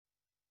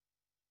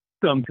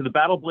Welcome to the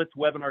Battle Blitz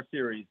webinar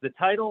series. The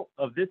title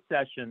of this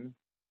session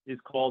is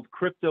called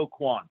Crypto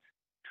Quants,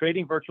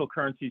 Trading Virtual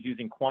Currencies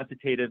Using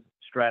Quantitative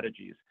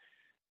Strategies.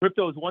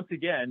 Crypto is once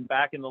again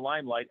back in the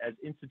limelight as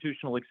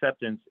institutional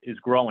acceptance is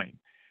growing.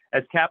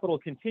 As capital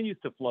continues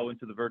to flow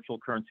into the virtual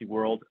currency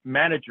world,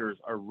 managers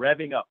are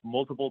revving up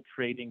multiple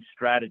trading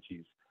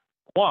strategies.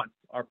 Quants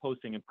are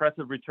posting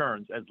impressive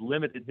returns as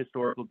limited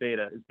historical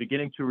data is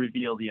beginning to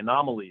reveal the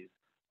anomalies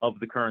of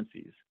the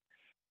currencies.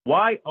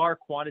 Why are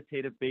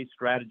quantitative-based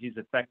strategies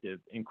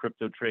effective in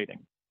crypto trading?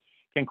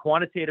 Can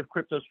quantitative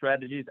crypto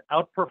strategies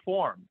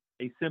outperform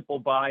a simple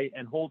buy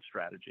and hold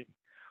strategy?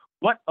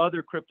 What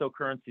other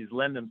cryptocurrencies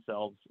lend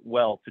themselves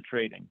well to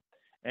trading?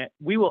 And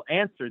we will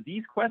answer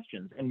these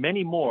questions and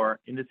many more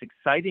in this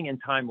exciting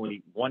and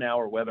timely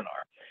one-hour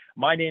webinar.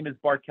 My name is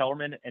Bart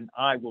Kellerman, and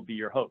I will be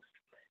your host.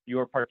 You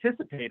are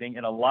participating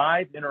in a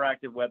live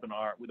interactive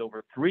webinar with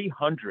over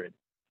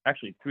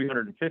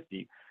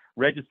 350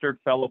 registered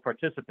fellow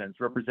participants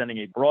representing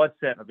a broad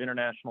set of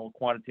international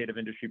quantitative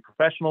industry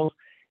professionals,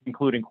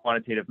 including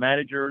quantitative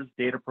managers,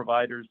 data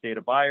providers, data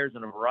buyers,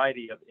 and a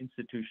variety of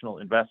institutional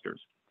investors.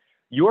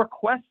 Your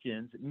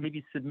questions may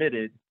be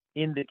submitted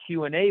in the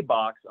Q&A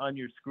box on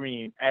your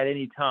screen at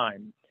any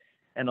time,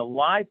 and a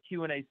live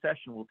Q&A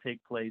session will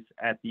take place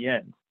at the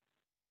end.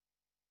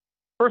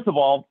 First of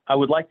all, I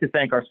would like to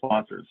thank our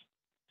sponsors.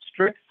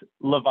 Strix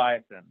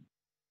Leviathan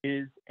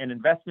is an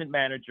investment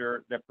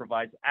manager that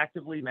provides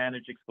actively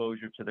managed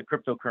exposure to the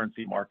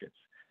cryptocurrency markets.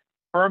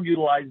 The firm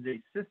utilizes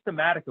a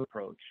systematic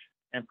approach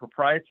and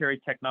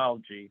proprietary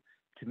technology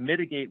to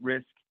mitigate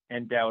risk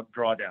and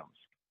drawdowns.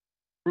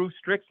 Through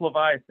Strix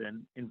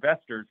Leviathan,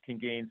 investors can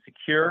gain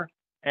secure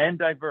and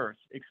diverse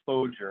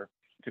exposure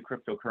to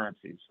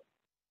cryptocurrencies.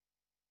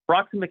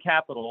 Proxima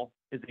Capital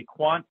is a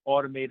quant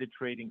automated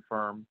trading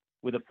firm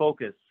with a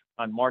focus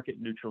on market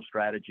neutral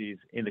strategies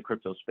in the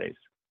crypto space.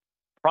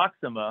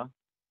 Proxima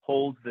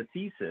holds the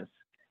thesis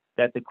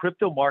that the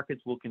crypto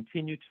markets will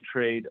continue to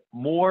trade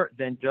more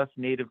than just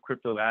native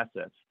crypto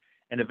assets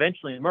and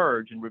eventually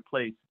emerge and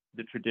replace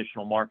the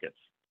traditional markets.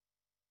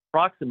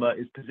 Proxima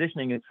is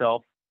positioning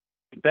itself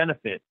to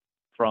benefit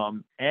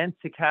from and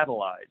to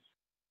catalyze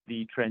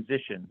the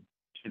transition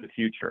to the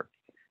future.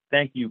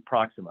 Thank you,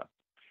 Proxima.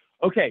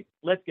 Okay,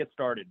 let's get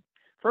started.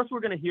 First,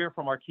 we're going to hear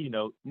from our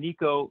keynote,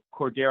 Nico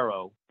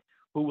Cordeiro,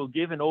 who will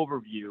give an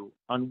overview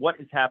on what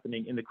is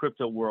happening in the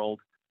crypto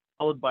world,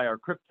 followed by our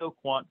crypto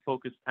quant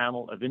focused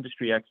panel of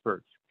industry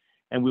experts.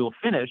 And we will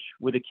finish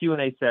with a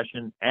Q&A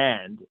session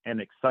and an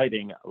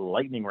exciting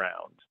lightning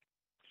round.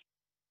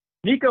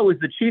 Nico is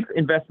the Chief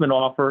Investment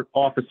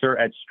Officer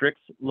at Strix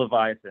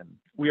Leviathan.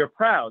 We are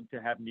proud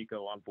to have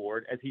Nico on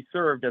board as he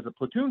served as a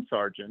platoon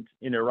sergeant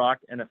in Iraq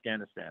and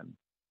Afghanistan.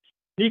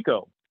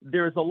 Nico,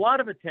 there is a lot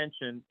of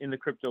attention in the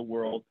crypto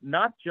world,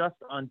 not just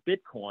on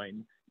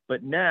Bitcoin,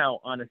 but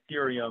now on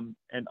Ethereum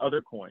and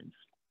other coins.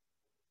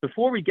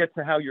 Before we get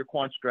to how your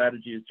quant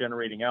strategy is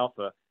generating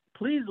alpha,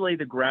 please lay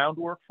the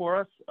groundwork for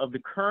us of the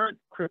current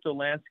crypto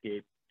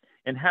landscape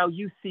and how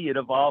you see it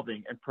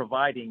evolving and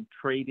providing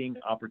trading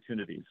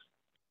opportunities.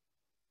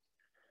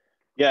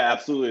 Yeah,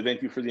 absolutely.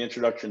 Thank you for the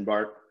introduction,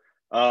 Bart.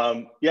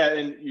 Yeah,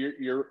 and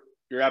you're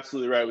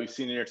absolutely right. We've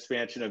seen an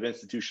expansion of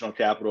institutional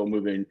capital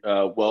moving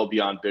well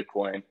beyond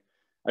Bitcoin.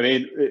 I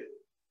mean,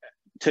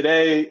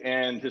 today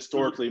and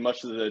historically,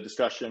 much of the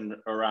discussion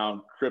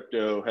around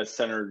crypto has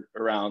centered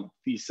around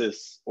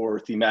thesis or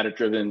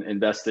thematic-driven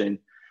investing,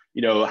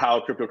 you know, how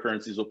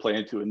cryptocurrencies will play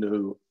into a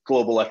new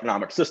global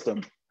economic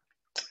system.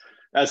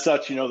 As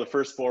such, you know, the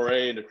first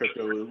foray into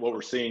crypto, what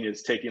we're seeing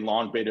is taking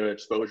long beta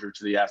exposure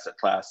to the asset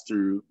class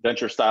through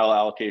venture-style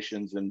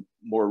allocations and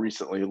more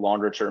recently,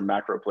 longer-term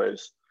macro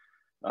plays.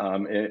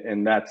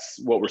 And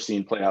that's what we're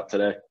seeing play out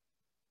today.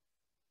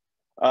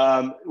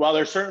 While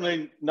there's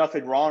certainly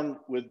nothing wrong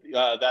with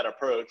that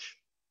approach,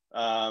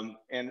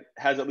 and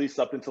has at least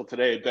up until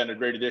today been a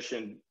great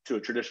addition to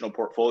a traditional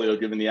portfolio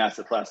given the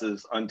asset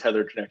class's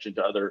untethered connection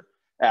to other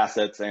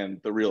assets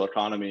and the real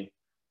economy.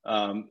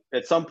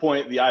 At some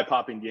point, the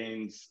eye-popping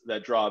gains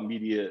that draw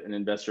media and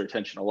investor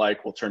attention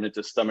alike will turn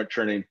into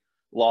stomach-churning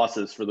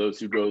losses for those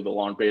who go the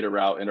long beta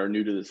route and are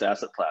new to this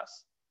asset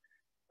class.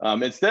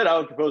 Instead, I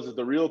would propose that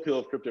the real appeal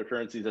of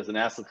cryptocurrencies as an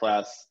asset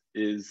class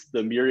is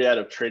the myriad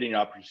of trading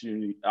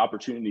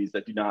opportunities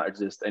that do not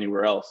exist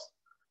anywhere else.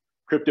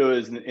 Crypto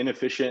is an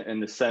inefficient and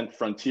nascent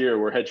frontier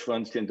where hedge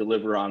funds can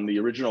deliver on the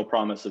original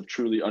promise of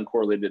truly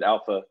uncorrelated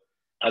alpha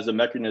as a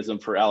mechanism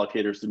for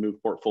allocators to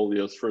move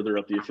portfolios further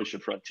up the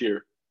efficient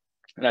frontier.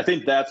 And I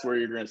think that's where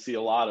you're going to see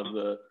a lot of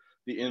the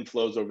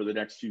inflows over the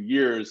next few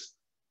years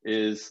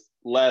is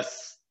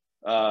less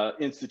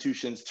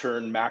institutions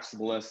turn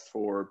maximalists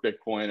for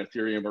Bitcoin,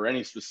 Ethereum, or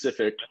any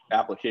specific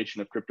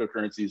application of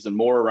cryptocurrencies, and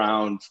more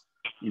around,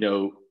 you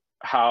know,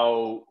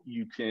 how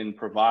you can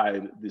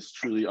provide this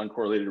truly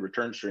uncorrelated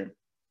return stream.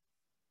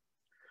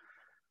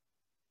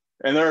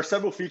 And there are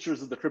several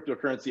features of the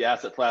cryptocurrency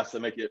asset class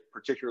that make it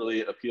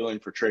particularly appealing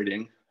for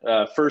trading.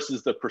 First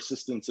is the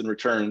persistence in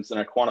returns, and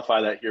I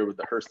quantify that here with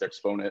the Hurst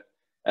exponent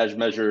as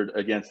measured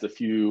against a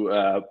few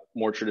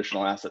more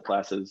traditional asset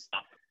classes.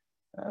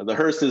 The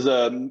Hurst is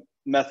a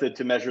method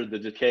to measure the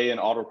decay and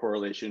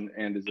autocorrelation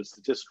and is a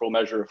statistical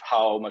measure of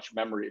how much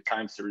memory a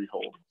time series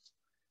holds.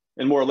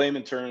 In more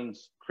layman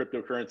terms,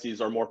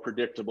 cryptocurrencies are more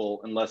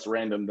predictable and less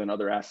random than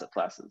other asset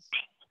classes.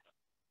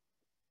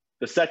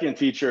 The second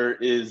feature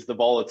is the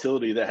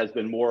volatility that has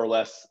been more or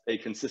less a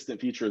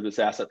consistent feature of this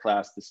asset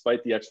class,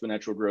 despite the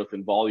exponential growth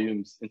in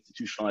volumes,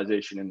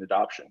 institutionalization, and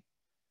adoption.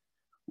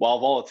 While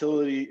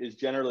volatility is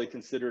generally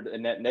considered a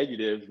net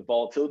negative, the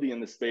volatility in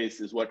the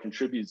space is what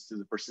contributes to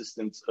the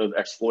persistence of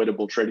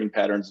exploitable trading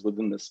patterns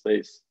within this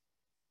space.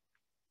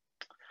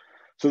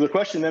 So the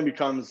question then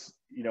becomes,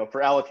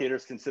 for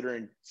allocators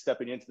considering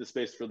stepping into the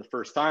space for the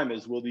first time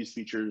is, will these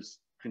features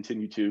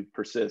continue to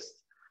persist?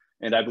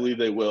 And I believe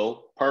they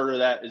will. Part of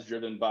that is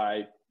driven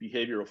by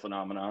behavioral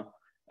phenomena,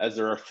 as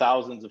there are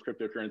thousands of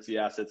cryptocurrency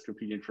assets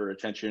competing for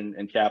attention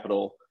and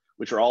capital,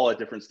 which are all at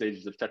different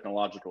stages of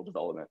technological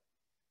development.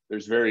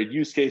 There's varied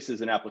use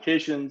cases and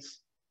applications.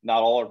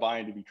 Not all are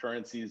vying to be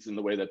currencies in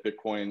the way that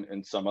Bitcoin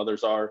and some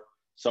others are.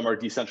 Some are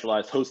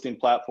decentralized hosting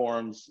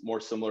platforms,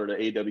 more similar to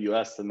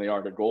AWS than they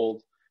are to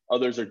gold.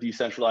 Others are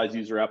decentralized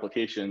user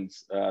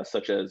applications,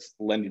 such as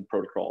lending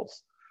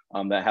protocols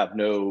that have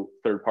no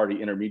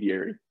third-party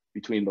intermediary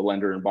between the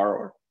lender and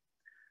borrower.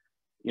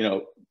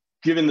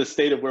 Given the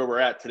state of where we're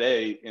at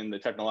today in the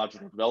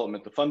technological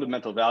development, the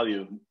fundamental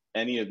value of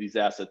any of these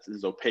assets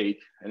is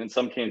opaque and in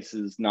some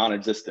cases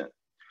non-existent,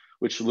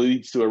 which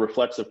leads to a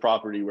reflexive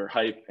property where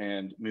hype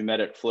and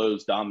mimetic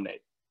flows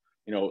dominate.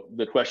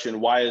 The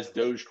question, why is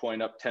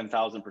Dogecoin up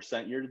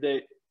 10,000% year to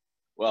date?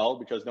 Well,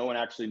 because no one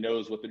actually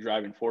knows what the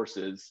driving force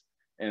is.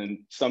 And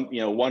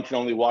one can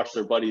only watch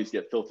their buddies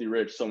get filthy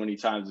rich so many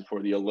times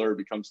before the allure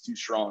becomes too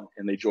strong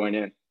and they join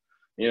in.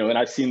 And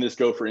I've seen this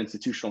go for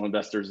institutional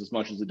investors as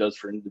much as it does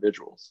for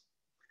individuals.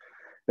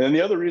 And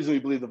the other reason we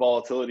believe the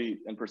volatility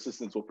and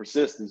persistence will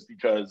persist is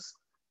because,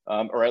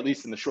 or at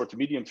least in the short to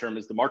medium term,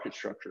 is the market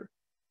structure.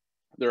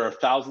 There are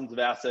thousands of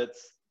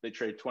assets. They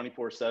trade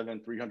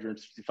 24/7,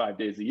 365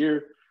 days a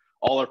year.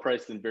 All are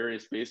priced in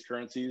various base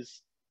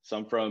currencies,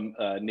 some from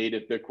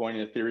native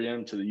Bitcoin and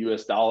Ethereum to the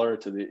US dollar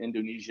to the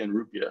Indonesian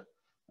rupiah.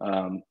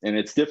 And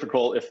it's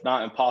difficult, if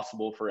not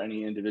impossible, for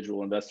any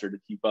individual investor to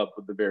keep up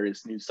with the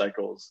various news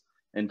cycles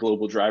and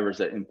global drivers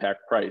that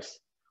impact price,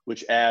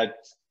 which add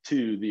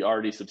to the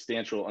already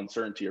substantial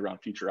uncertainty around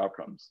future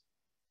outcomes.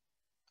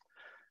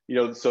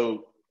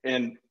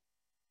 And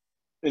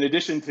in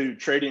addition to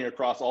trading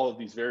across all of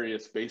these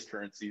various base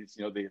currencies,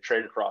 they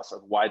trade across a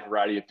wide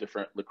variety of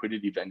different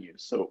liquidity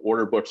venues. So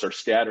order books are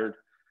scattered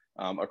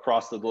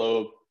across the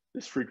globe.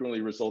 This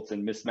frequently results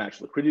in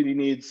mismatched liquidity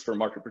needs for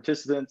market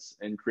participants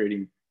and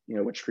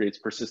which creates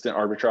persistent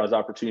arbitrage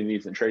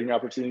opportunities and trading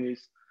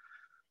opportunities.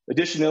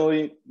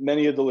 Additionally,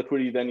 many of the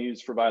liquidity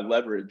venues provide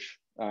leverage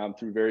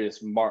through various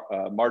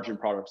margin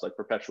products like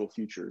perpetual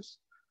futures.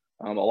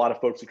 A lot of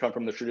folks who come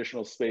from the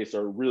traditional space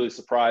are really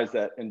surprised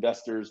that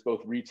investors,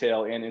 both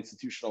retail and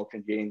institutional,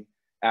 can gain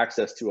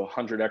access to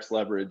 100x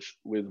leverage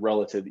with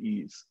relative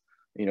ease.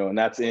 And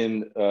that's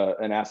in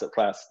an asset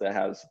class that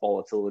has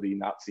volatility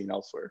not seen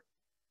elsewhere.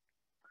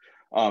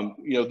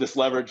 This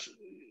leverage,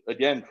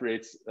 again,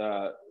 creates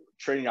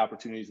trading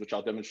opportunities, which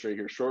I'll demonstrate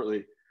here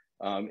shortly,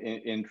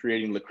 in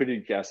creating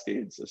liquidity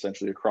cascades,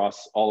 essentially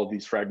across all of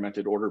these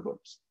fragmented order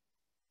books.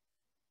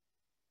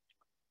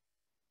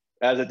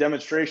 As a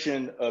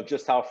demonstration of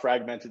just how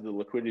fragmented the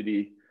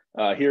liquidity,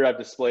 here I've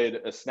displayed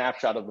a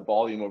snapshot of the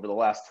volume over the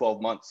last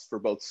 12 months for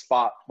both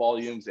spot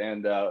volumes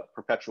and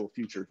perpetual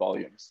future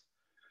volumes.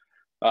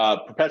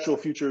 Perpetual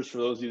futures, for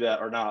those of you that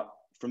are not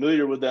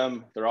familiar with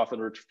them, they're often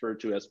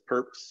referred to as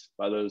perps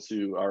by those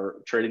who are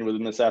trading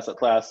within this asset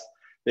class.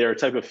 They are a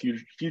type of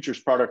futures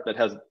product that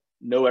has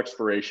no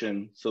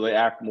expiration, so they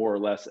act more or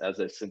less as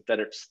a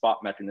synthetic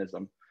spot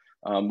mechanism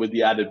with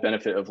the added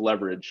benefit of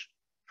leverage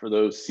for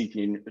those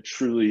seeking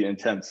truly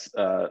intense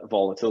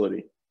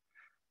volatility.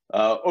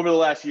 Over the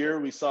last year,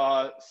 we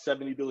saw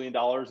 $70 billion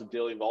of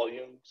daily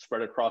volume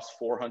spread across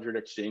 400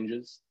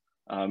 exchanges.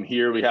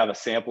 Here we have a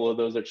sample of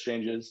those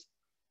exchanges.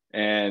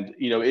 And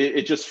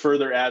it just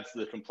further adds to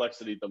the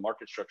complexity of the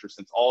market structure,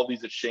 since all of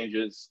these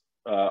exchanges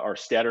are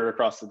scattered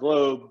across the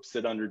globe,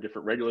 sit under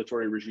different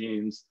regulatory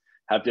regimes,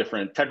 have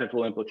different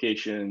technical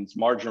implications,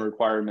 margin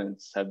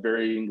requirements, have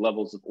varying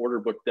levels of order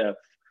book depth.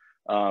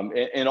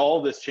 And all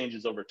of this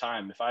changes over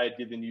time. If I had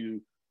given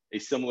you a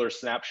similar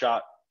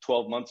snapshot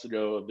 12 months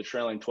ago of the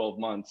trailing 12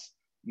 months,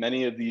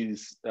 many of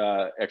these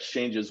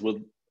exchanges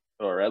would,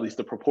 or at least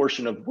the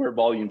proportion of where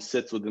volume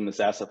sits within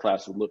this asset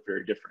class would look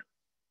very different.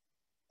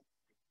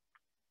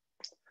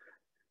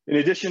 In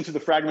addition to the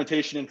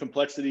fragmentation and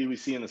complexity we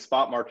see in the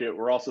spot market,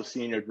 we're also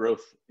seeing a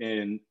growth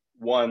in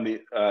the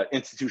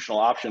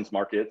institutional options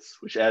markets,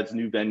 which adds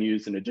new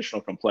venues and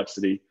additional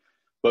complexity.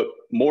 But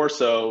more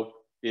so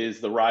is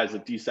the rise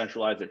of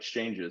decentralized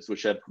exchanges,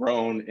 which have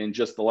grown in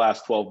just the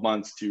last 12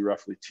 months to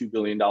roughly $2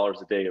 billion a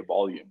day of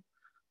volume.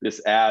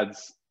 This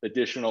adds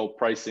additional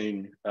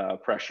pricing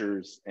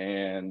pressures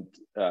and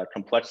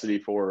complexity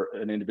for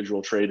an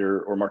individual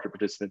trader or market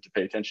participant to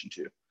pay attention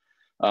to.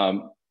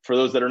 For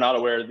those that are not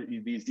aware,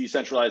 these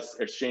decentralized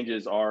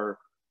exchanges are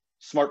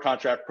smart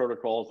contract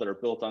protocols that are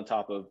built on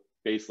top of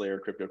base layer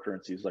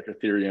cryptocurrencies like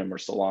Ethereum or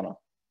Solana.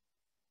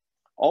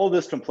 All of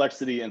this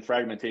complexity and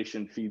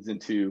fragmentation feeds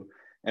into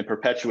and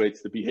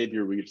perpetuates the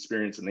behavior we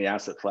experience in the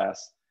asset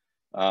class.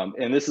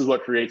 And this is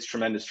what creates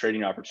tremendous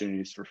trading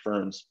opportunities for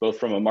firms, both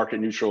from a market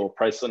neutral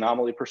price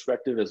anomaly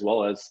perspective, as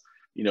well as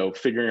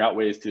figuring out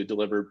ways to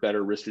deliver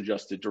better risk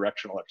adjusted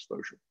directional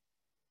exposure.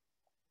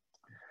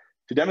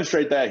 To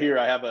demonstrate that here,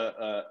 I have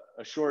a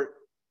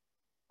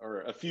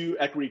few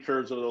equity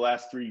curves over the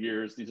last 3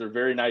 years. These are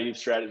very naive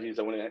strategies.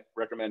 I wouldn't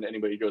recommend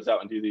anybody goes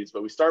out and do these,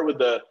 but we start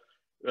with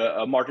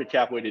a market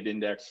cap weighted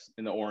index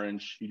in the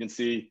orange. You can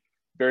see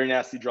very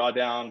nasty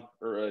drawdown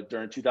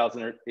during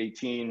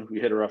 2018. We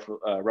hit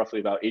roughly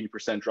about 80%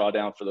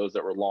 drawdown for those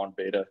that were long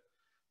beta.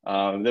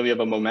 Then we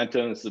have a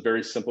momentum. This is a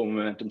very simple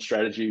momentum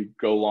strategy.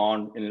 Go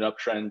long in an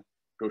uptrend,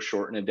 go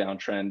short in a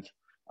downtrend.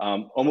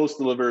 Almost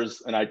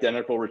delivers an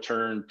identical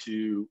return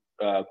to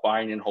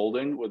buying and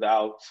holding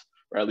without,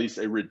 or at least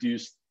a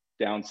reduced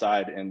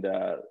downside and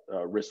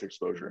risk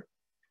exposure.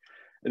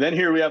 And then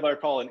here we have what I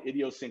call an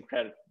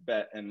idiosyncratic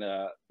bet, and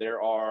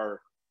there are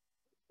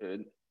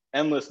an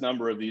endless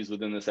number of these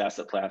within this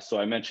asset class. So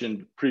I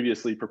mentioned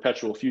previously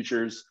perpetual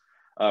futures.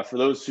 For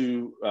those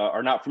who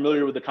are not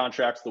familiar with the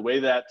contracts, the way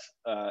that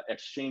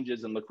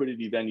exchanges and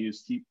liquidity venues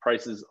keep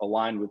prices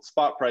aligned with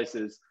spot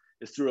prices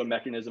is through a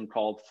mechanism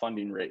called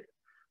funding rate.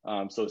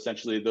 So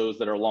essentially those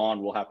that are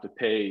long will have to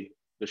pay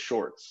the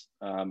shorts.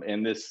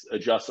 And this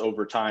adjusts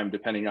over time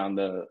depending on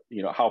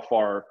how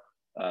far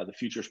the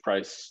futures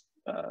price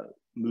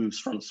moves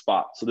from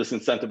spot. So this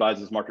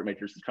incentivizes market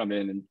makers to come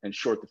in and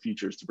short the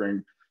futures to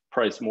bring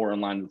price more in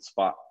line with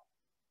spot.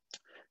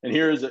 And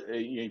here is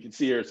you can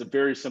see here, it's a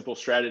very simple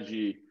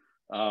strategy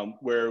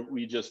where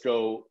we just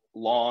go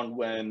long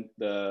when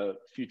the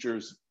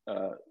futures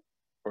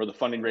or the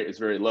funding rate is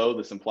very low.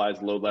 This implies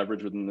low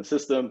leverage within the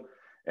system.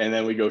 And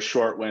then we go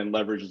short when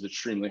leverage is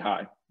extremely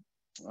high.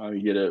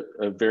 You get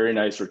a very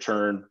nice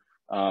return,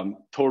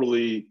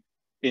 totally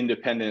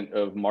independent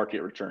of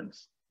market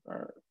returns. All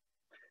right.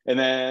 And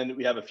then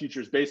we have a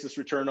futures basis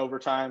return over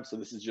time. So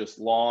this is just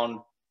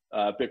long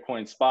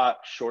Bitcoin spot,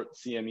 short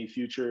CME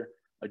future.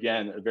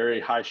 Again, a very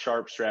high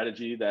sharp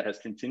strategy that has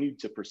continued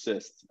to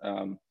persist.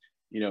 2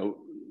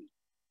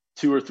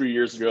 or 3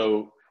 years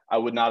ago, I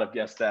would not have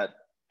guessed that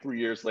 3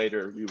 years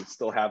later, we would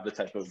still have the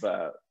type of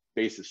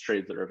basis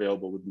trades that are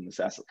available within this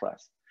asset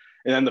class.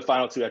 And then the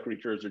final two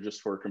equity curves are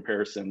just for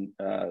comparison,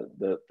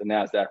 the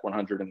NASDAQ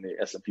 100 and the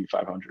S&P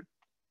 500.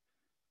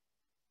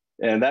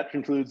 And that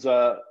concludes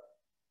what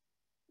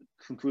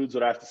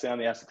I have to say on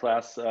the asset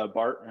class.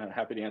 Bart,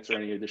 happy to answer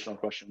any additional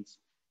questions.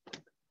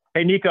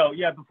 Hey, Nico.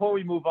 Yeah, before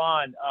we move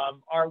on,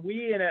 are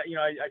we in a,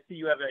 I see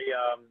you have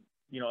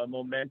a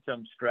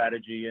momentum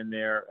strategy in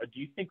there.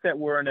 Do you think that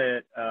we're in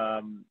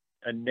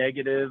a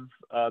negative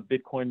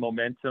Bitcoin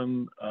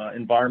momentum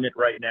environment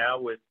right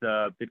now with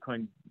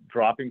Bitcoin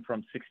dropping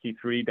from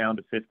 63 down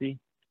to 50?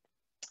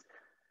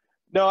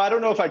 No, I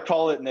don't know if I'd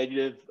call it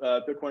negative.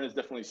 Bitcoin is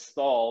definitely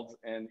stalled.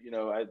 And,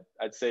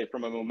 I'd say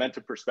from a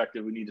momentum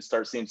perspective, we need to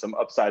start seeing some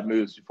upside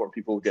moves before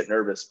people get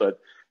nervous. But,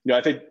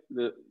 I think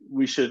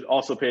we should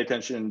also pay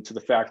attention to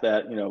the fact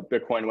that,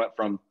 Bitcoin went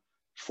from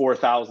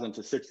 4,000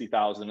 to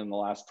 60,000 in the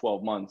last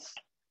 12 months.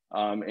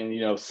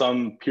 And,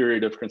 some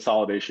period of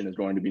consolidation is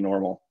going to be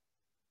normal.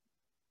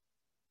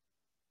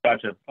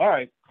 Gotcha. All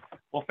right.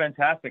 Well,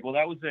 fantastic. Well,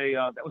 that was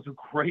a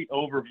great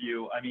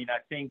overview. I mean, I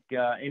think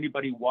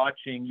anybody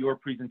watching your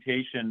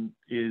presentation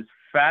is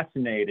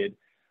fascinated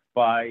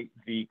by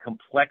the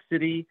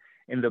complexity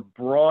and the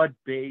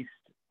broad-based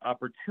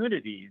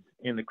opportunities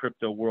in the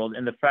crypto world,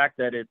 and the fact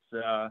that it's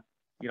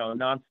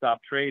nonstop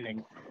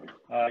trading.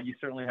 You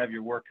certainly have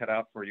your work cut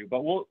out for you.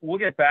 But we'll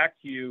get back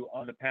to you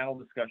on the panel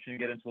discussion and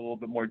get into a little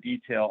bit more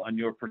detail on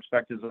your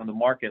perspectives on the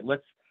market.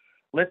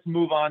 Let's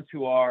move on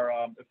to our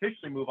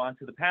officially move on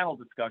to the panel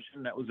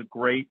discussion. That was a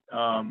great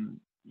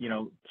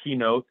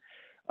keynote.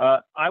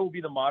 I will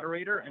be the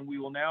moderator, and we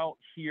will now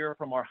hear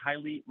from our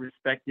highly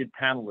respected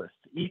panelists.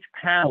 Each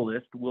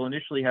panelist will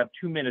initially have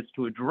 2 minutes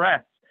to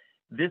address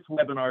this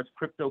webinar's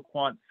crypto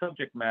quant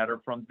subject matter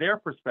from their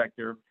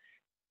perspective,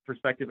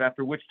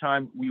 after which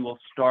time we will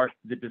start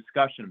the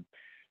discussion.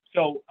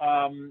 So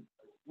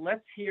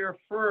let's hear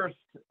first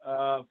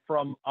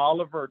from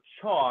Oliver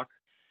Chalk,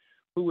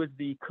 who is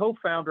the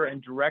co-founder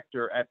and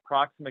director at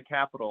Proxima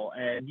Capital,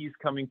 and he's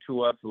coming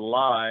to us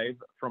live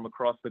from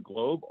across the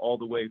globe, all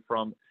the way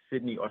from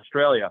Sydney,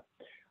 Australia.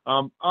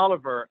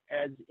 Oliver,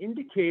 as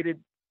indicated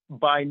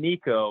by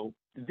Nico,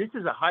 this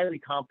is a highly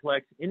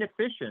complex,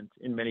 inefficient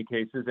in many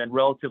cases, and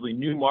relatively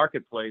new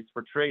marketplace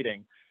for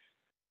trading,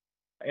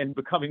 and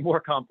becoming more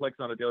complex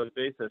on a daily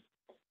basis.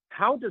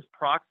 How does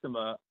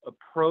Proxima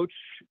approach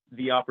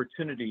the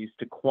opportunities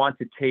to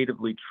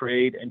quantitatively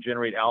trade and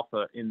generate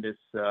alpha in this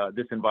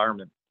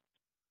environment?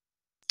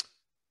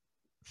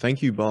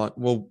 Thank you, Bart.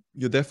 Well,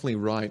 you're definitely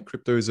right.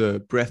 Crypto is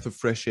a breath of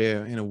fresh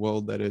air in a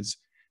world that is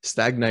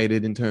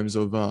stagnated in terms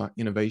of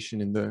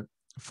innovation in the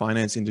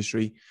finance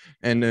industry.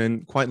 And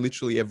then quite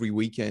literally every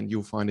weekend,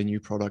 you'll find a new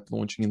product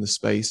launching in the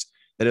space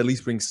that at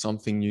least brings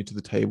something new to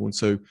the table. And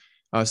so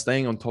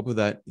staying on top of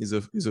that is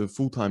a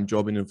full-time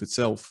job in and of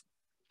itself.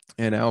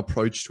 And our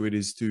approach to it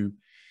is to,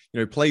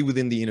 play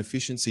within the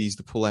inefficiencies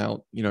to pull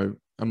out,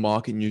 a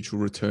market neutral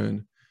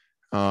return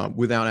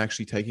without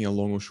actually taking a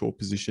long or short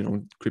position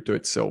on crypto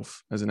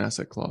itself as an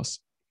asset class.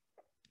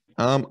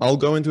 I'll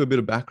go into a bit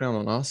of background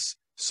on us.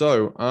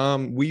 So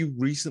we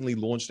recently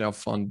launched our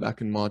fund back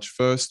in March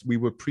 1st. We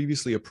were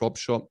previously a prop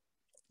shop,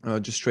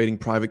 just trading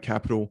private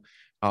capital,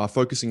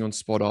 focusing on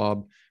spot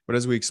arb. But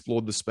as we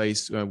explored the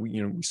space,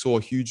 we saw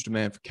a huge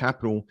demand for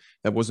capital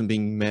that wasn't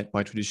being met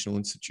by traditional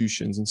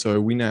institutions. And so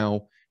we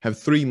now have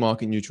 3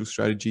 market neutral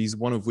strategies,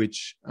 one of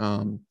which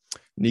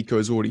Nico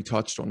has already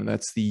touched on, and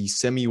that's the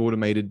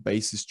semi-automated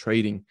basis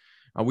trading.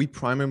 We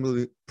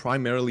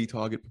primarily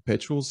target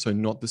perpetuals, so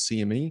not the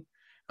CME,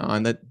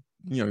 and that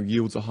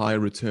yields a higher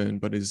return,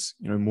 but is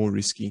more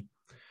risky.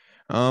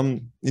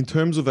 In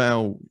terms of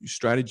our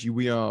strategy,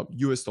 we are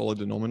US dollar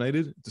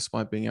denominated,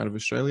 despite being out of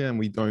Australia, and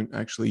we don't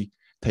actually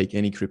take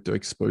any crypto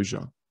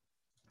exposure.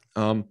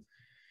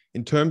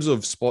 In terms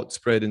of spot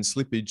spread and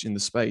slippage in the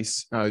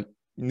space,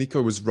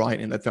 Nico was right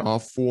in that there are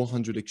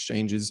 400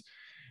 exchanges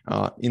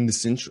in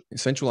the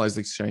centralized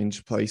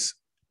exchange place,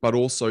 but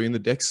also in the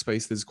DEX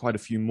space, there's quite a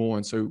few more.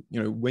 And so,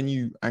 when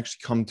you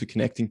actually come to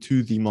connecting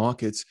to the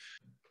markets,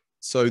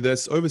 so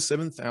there's over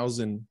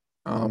 7,000,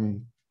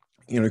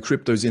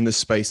 cryptos in this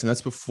space, and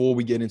that's before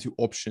we get into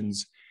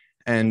options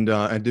and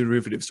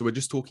derivatives. So we're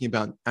just talking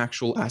about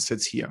actual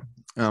assets here.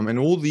 And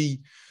all the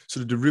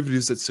sort of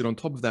derivatives that sit on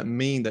top of that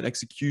mean that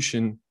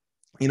execution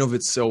in of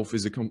itself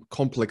is a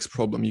complex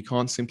problem. You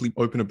can't simply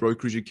open a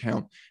brokerage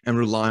account and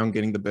rely on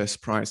getting the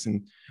best price.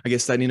 And I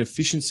guess that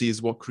inefficiency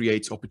is what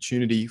creates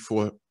opportunity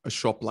for a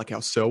shop like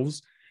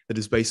ourselves that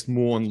is based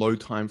more on low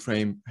time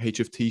frame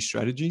HFT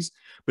strategies,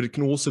 but it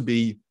can also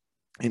be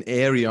an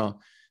area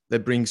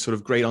that brings sort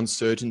of great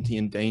uncertainty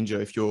and danger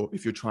if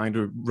you're trying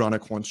to run a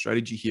quant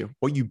strategy here.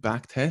 What you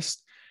backtest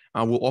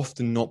will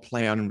often not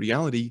play out in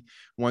reality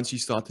once you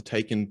start to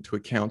take into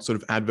account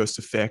sort of adverse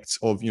effects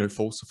of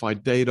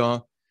falsified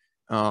data,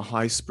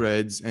 high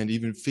spreads, and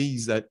even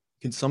fees that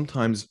can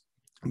sometimes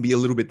be a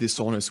little bit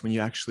dishonest when you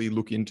actually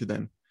look into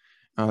them.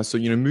 So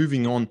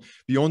moving on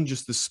beyond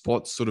just the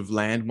spot sort of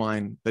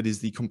landmine that is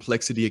the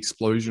complexity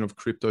explosion of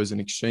cryptos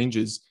and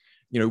exchanges,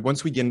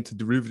 once we get into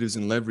derivatives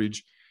and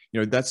leverage,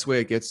 that's where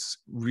it gets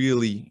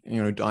really,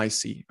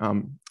 dicey.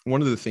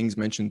 One of the things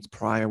mentioned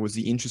prior was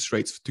the interest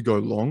rates to go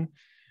long.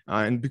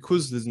 And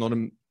because there's not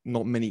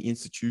many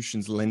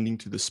institutions lending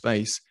to the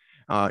space,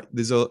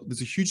 there's a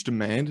huge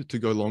demand to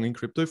go long in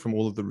crypto from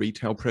all of the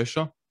retail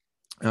pressure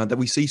that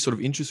we see sort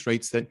of interest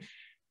rates that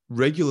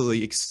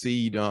regularly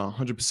exceed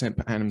 100%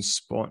 per annum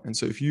spot. And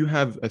so if you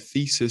have a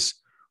thesis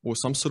or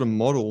some sort of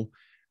model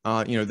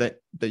that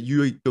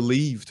you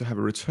believe to have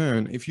a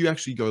return, if you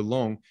actually go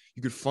long,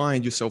 you could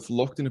find yourself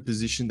locked in a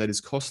position that is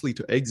costly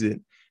to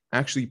exit,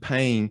 actually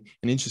paying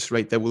an interest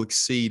rate that will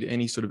exceed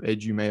any sort of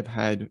edge you may have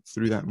had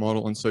through that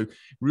model. And so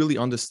really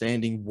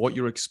understanding what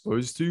you're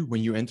exposed to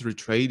when you enter a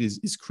trade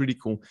is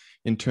critical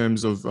in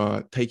terms of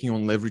taking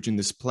on leverage in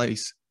this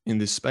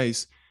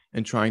space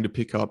and trying to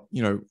pick up,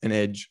 an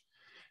edge.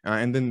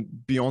 And then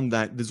beyond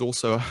that, there's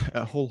also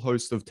a whole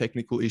host of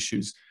technical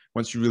issues.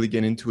 Once you really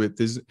get into it,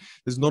 there's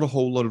not a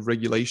whole lot of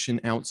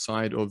regulation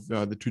outside of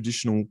the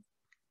traditional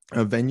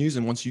venues.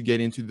 And once you get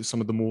into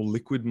some of the more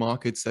liquid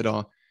markets that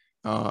are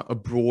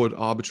abroad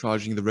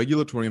arbitraging the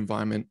regulatory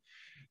environment,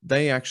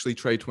 they actually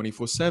trade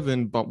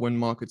 24/7. But when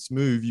markets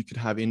move, you could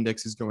have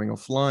indexes going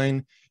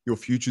offline. Your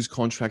futures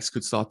contracts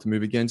could start to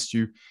move against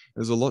you.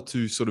 There's a lot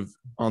to sort of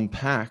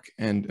unpack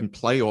and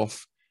play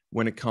off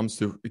when it comes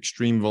to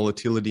extreme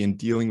volatility and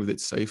dealing with it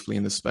safely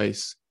in the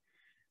space.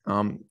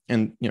 And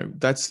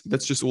that's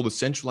just all the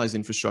centralized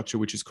infrastructure,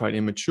 which is quite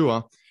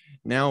immature.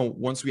 Now,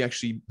 once we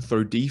actually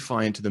throw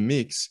DeFi into the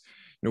mix,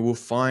 we'll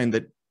find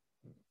that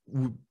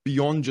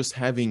beyond just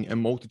having a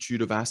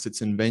multitude of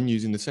assets and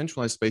venues in the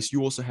centralized space,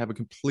 you also have a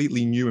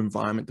completely new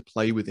environment to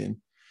play within.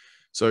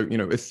 So,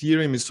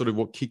 Ethereum is sort of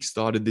what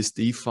kickstarted this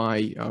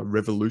DeFi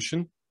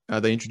revolution.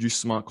 They introduced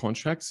smart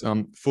contracts.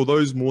 For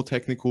those more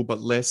technical but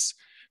less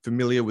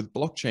familiar with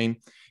blockchain,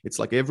 it's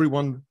like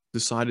everyone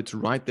decided to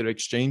write their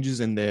exchanges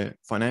and their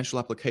financial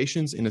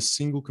applications in a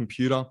single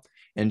computer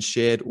and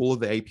shared all of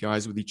the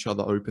APIs with each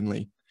other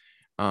openly.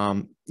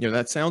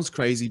 That sounds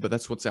crazy, but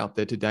that's what's out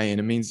there today. And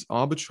it means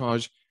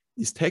arbitrage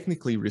is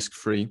technically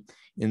risk-free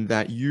in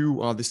that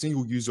you are the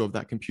single user of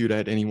that computer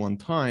at any one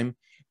time,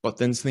 but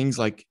then things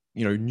like,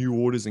 new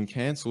orders and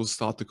cancels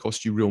start to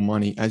cost you real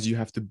money as you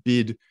have to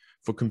bid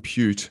for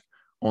compute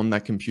on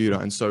that computer.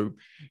 And so,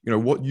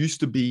 what used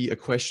to be a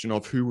question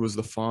of who was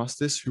the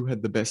fastest, who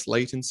had the best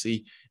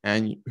latency,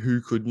 and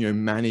who could,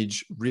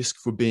 manage risk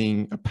for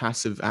being a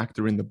passive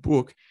actor in the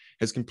book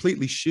has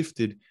completely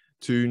shifted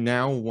to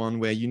now one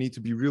where you need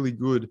to be really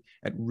good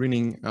at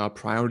winning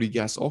priority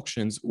gas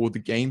auctions, or the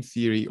game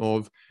theory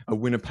of a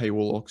winner pay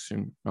all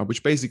auction,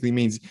 which basically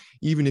means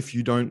even if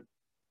you don't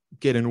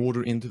get an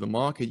order into the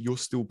market, you're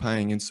still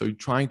paying. And so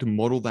trying to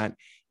model that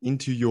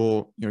into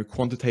your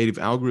quantitative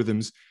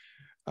algorithms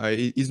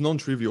is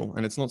non-trivial,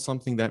 and it's not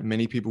something that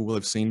many people will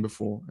have seen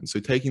before. And so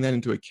taking that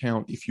into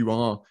account, if you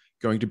are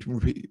going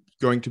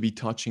to be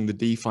touching the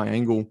DeFi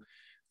angle,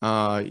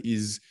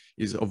 is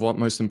of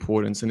utmost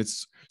importance. And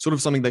it's sort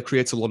of something that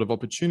creates a lot of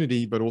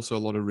opportunity, but also a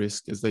lot of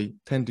risk, as they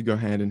tend to go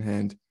hand in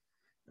hand.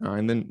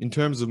 And then in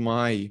terms of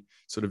my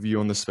sort of view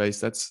on the space,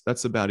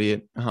 that's about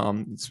it.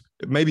 It's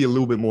maybe a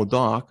little bit more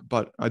dark,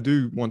 but I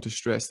do want to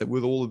stress that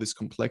with all of this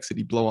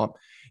complexity, blow up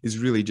is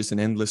really just an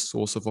endless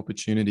source of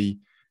opportunity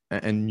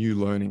and new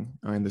learning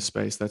in the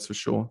space, that's for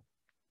sure.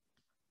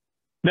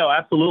 No,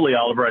 absolutely,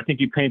 Oliver. I think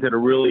you painted a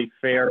really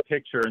fair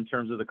picture in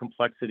terms of the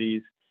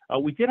complexities.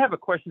 We did have a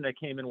question that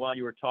came in while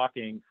you were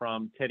talking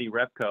from Teddy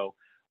Repko.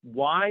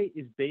 Why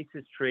is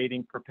basis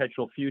trading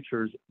perpetual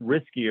futures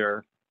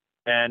riskier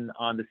than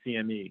on the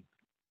CME?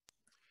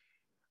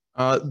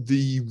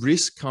 The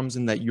risk comes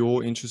in that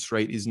your interest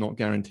rate is not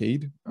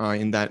guaranteed,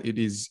 in that it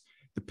is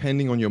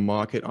depending on your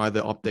market,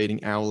 either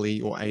updating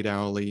hourly or 8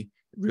 hourly,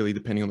 really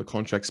depending on the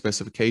contract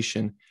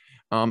specification.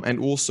 And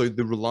also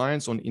the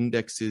reliance on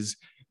indexes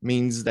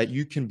means that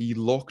you can be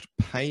locked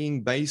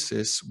paying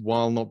basis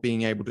while not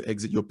being able to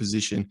exit your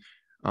position.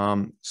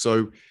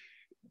 So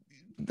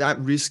that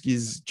risk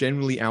is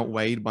generally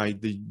outweighed by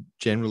the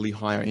generally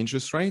higher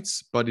interest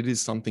rates, but it is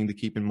something to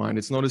keep in mind.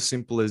 It's not as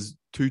simple as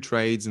 2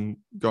 trades and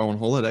go on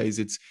holidays.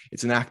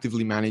 It's an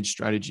actively managed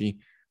strategy,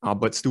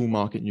 but still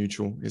market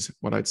neutral is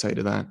what I'd say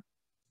to that.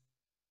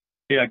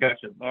 Yeah,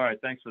 gotcha. All right,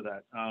 thanks for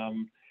that.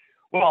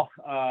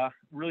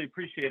 Really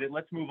appreciate it.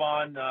 Let's move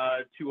on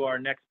to our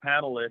next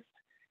panelist,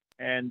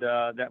 and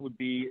that would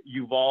be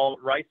Yuval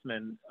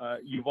Reisman.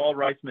 Yuval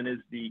Reisman is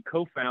the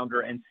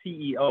co-founder and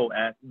CEO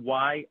at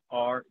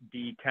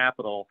YRD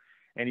Capital,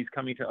 and he's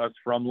coming to us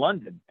from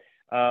London.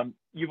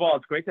 Yuval,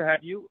 it's great to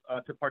have you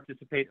to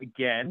participate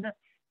again.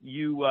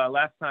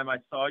 Last time I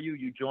saw you,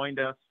 you joined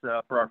us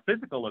for our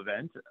physical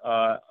event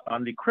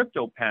on the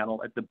crypto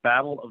panel at the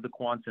Battle of the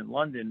Quants in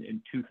London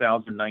in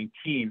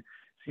 2019.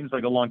 Seems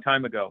like a long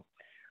time ago.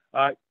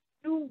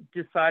 You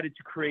decided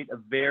to create a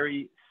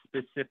very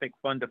specific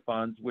fund of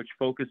funds which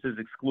focuses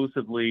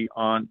exclusively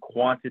on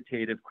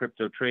quantitative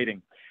crypto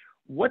trading.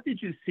 What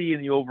did you see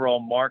in the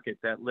overall market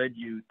that led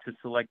you to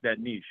select that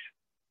niche?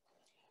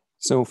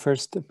 So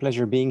first, a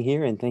pleasure being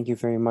here, and thank you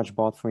very much,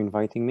 Bob, for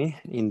inviting me.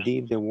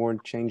 Indeed, the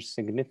world changed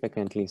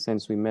significantly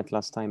since we met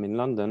last time in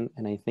London,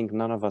 and I think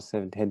none of us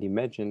had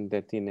imagined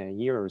that in a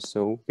year or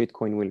so,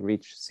 Bitcoin will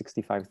reach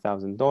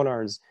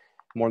 $65,000.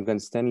 Morgan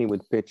Stanley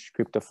would pitch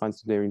crypto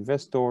funds to their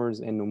investors,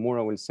 and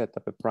Nomura will set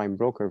up a prime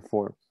broker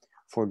for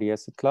the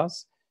asset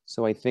class.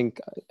 So I think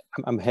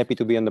I'm happy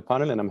to be on the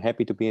panel, and I'm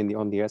happy to be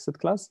on the asset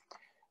class.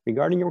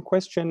 Regarding your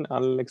question,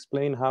 I'll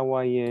explain how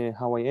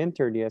I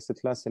entered the asset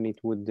class, and it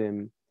would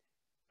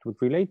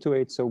relate to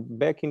it. So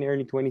back in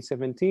early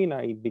 2017,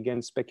 I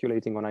began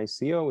speculating on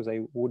ICOs.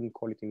 I wouldn't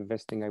call it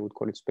investing, I would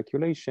call it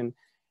speculation.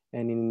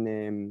 And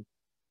in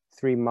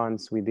 3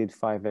 months, we did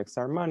 5x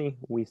our money.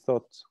 We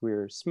thought we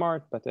were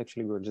smart, but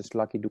actually we were just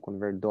lucky to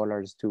convert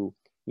dollars to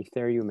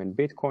Ethereum and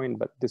Bitcoin,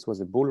 but this was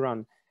a bull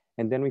run.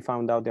 And then we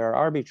found out there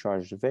are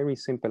arbitrage, very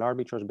simple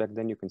arbitrage. Back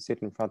then you can sit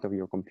in front of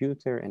your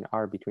computer and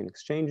arb between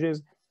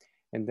exchanges.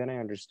 And then I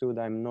understood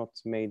I'm not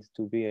made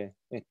to be a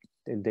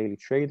daily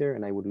trader,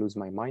 and I would lose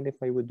my mind if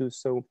I would do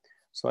so.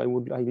 So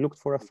I looked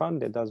for a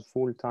fund that does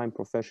full-time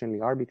professionally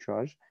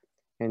arbitrage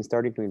and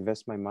started to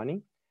invest my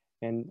money.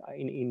 And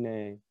in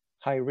a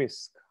high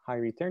risk, high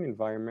return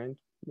environment,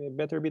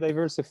 better be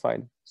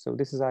diversified. So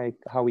this is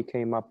how we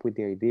came up with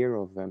the idea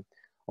of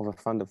a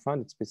fund of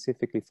funds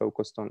specifically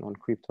focused on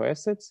crypto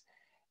assets.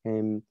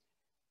 And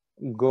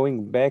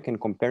going back and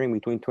comparing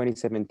between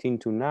 2017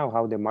 to now,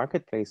 how the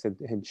marketplace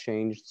had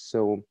changed.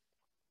 So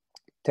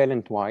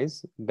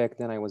talent-wise, back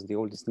then I was the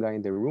oldest guy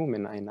in the room,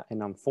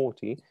 and I'm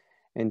 40.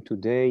 And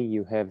today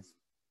you have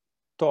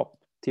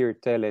top-tier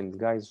talent,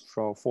 guys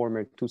from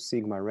former Two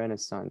Sigma,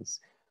 Renaissance,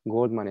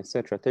 Goldman,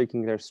 etc.,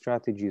 taking their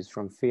strategies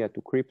from fiat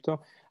to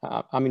crypto.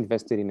 I'm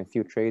invested in a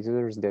few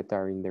traders that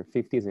are in their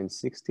 50s and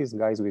 60s,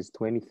 guys with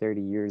 20,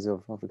 30 years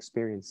of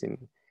experience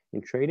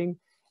in trading.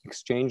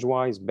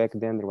 Exchange-wise, back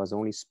then there was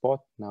only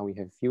spot. Now we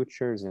have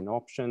futures and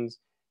options,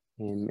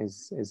 and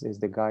as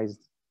the guys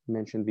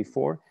mentioned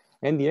before.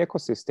 And the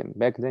ecosystem.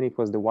 Back then it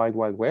was the wild,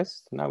 wild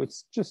west. Now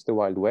it's just the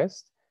wild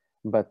west,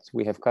 but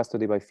we have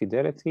custody by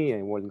Fidelity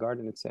and Walled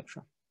Garden,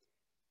 etc.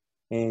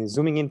 And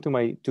zooming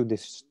into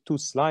these 2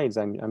 slides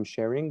I'm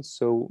sharing.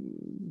 So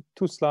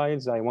 2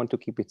 slides, I want to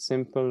keep it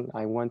simple.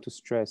 I want to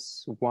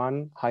stress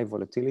 1, high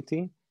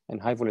volatility,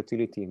 and high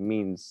volatility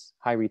means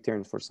high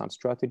returns for some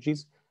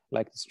strategies,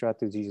 like the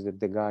strategies that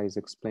the guys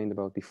explained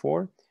about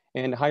before,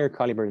 and higher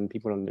caliber than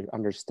people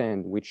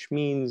understand, which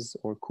means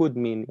or could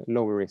mean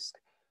lower risk.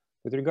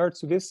 With regards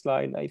to this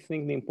slide, I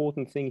think the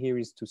important thing here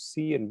is to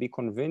see and be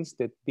convinced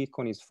that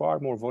Bitcoin is far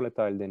more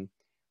volatile than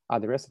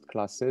other asset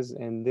classes,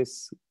 and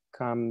this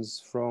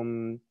comes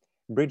from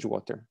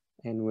Bridgewater.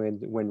 And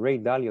when Ray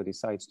Dalio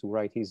decides to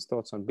write his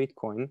thoughts on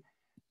Bitcoin,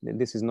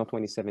 this is not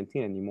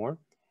 2017 anymore.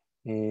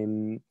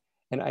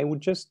 And I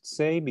would just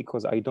say,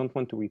 because I don't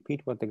want to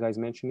repeat what the guys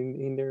mentioned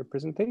in their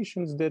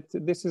presentations, that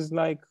this is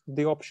like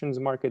the options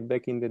market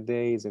back in the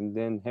days, and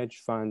then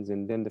hedge funds,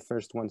 and then the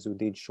first ones who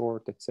did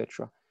short,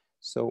 etc.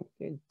 So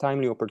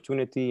timely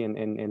opportunity,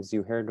 and as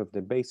you heard of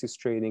the basis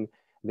trading,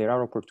 there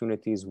are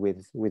opportunities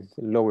with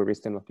lower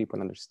risk than what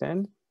people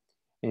understand.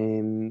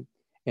 And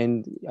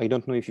I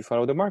don't know if you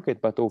follow the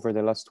market, but over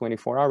the last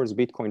 24 hours,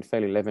 Bitcoin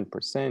fell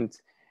 11%.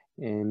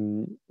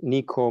 And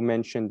Nico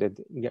mentioned that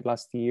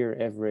last year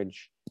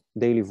average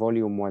daily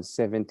volume was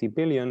 70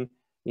 billion.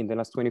 In the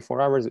last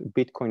 24 hours,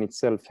 Bitcoin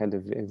itself had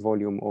a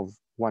volume of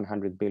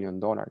 $100 billion.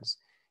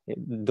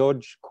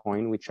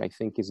 Dogecoin, which I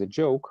think is a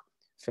joke,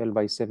 fell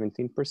by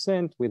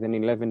 17% with an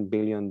 $11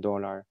 billion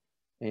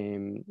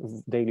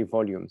daily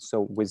volume.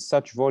 So with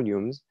such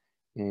volumes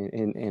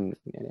and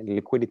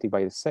liquidity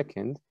by the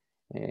second,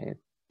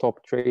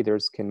 top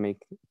traders can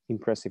make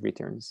impressive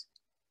returns.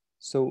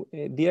 So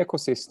the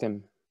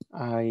ecosystem,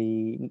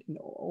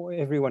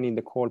 everyone in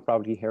the call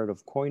probably heard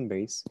of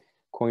Coinbase.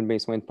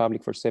 Coinbase went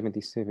public for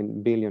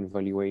 77 billion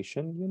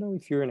valuation. You know,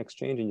 if you're an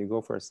exchange and you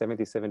go for a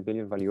 77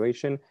 billion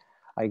valuation,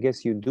 I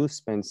guess you do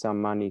spend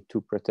some money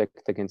to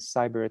protect against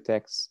cyber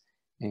attacks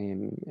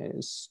and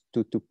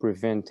to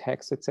prevent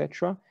hacks,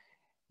 etc.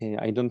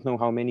 I don't know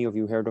how many of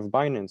you heard of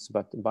Binance,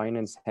 but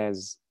Binance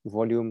has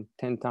volume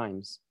 10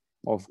 times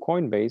of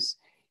Coinbase.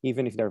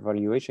 Even if their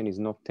valuation is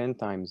not 10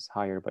 times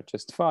higher, but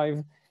just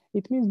 5,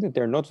 it means that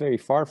they're not very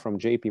far from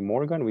JP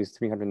Morgan with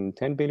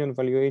 310 billion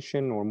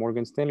valuation, or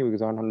Morgan Stanley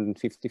with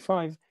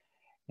 155.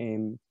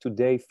 And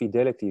today,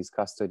 Fidelity is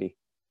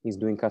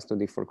doing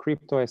custody for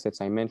crypto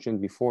assets. I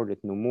mentioned before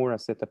that Nomura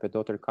set up a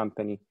daughter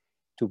company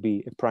to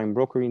be a prime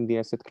broker in the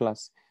asset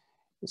class.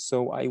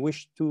 So I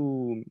wish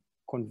to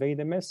convey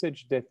the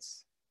message that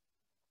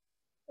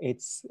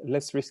it's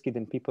less risky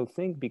than people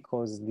think,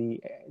 because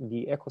the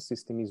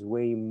ecosystem is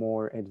way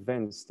more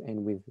advanced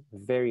and with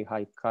very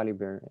high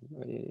caliber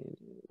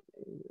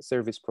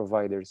service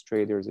providers,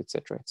 traders,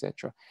 etc.,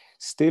 etc.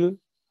 Still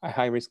a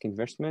high risk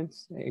investment.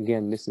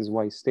 Again, this is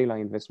why still I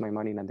invest my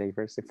money in a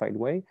diversified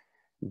way,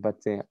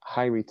 but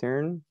high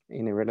return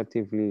in a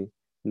relatively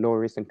low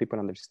risk than people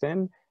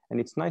understand. And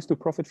it's nice to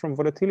profit from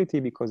volatility,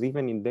 because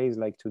even in days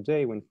like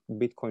today, when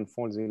Bitcoin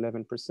falls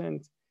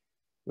 11%,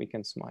 we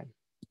can smile.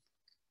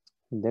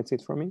 That's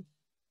it for me.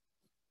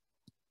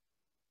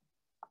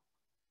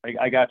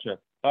 I gotcha.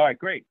 All right,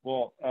 great.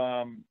 Well,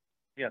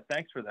 yeah,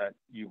 thanks for that,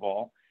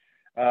 Yuval.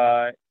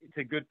 It's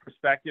a good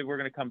perspective. We're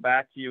going to come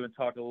back to you and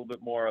talk a little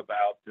bit more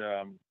about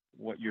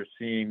what you're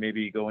seeing,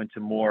 maybe go into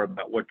more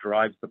about what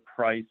drives the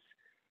price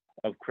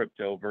of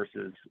crypto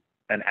versus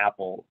an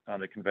Apple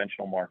on the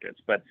conventional markets.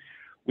 But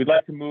we'd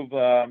like to move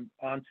on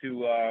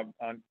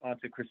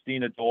to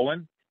Christina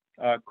Dolan.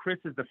 Chris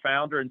is the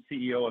founder and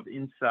CEO of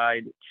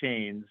Inside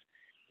Chains.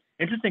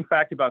 Interesting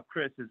fact about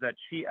Chris is that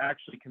she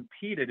actually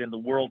competed in the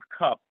World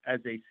Cup as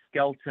a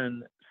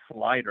skeleton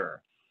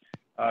slider.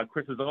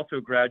 Chris is also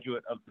a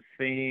graduate of the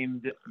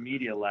famed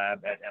Media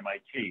Lab at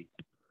MIT.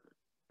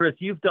 Chris,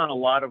 you've done a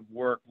lot of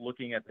work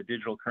looking at the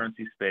digital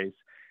currency space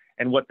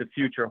and what the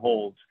future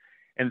holds,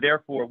 and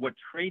therefore what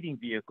trading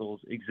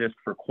vehicles exist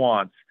for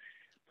quants.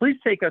 Please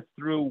take us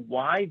through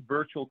why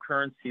virtual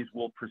currencies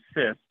will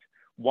persist,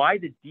 why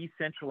the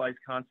decentralized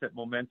concept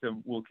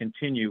momentum will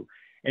continue,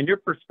 and your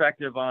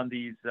perspective on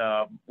these,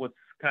 what's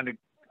kind of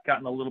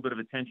gotten a little bit of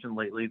attention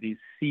lately, these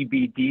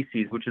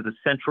CBDCs, which are the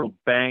central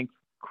bank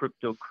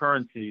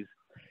cryptocurrencies.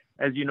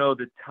 As you know,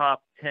 the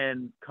top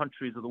 10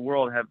 countries of the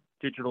world have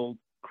digital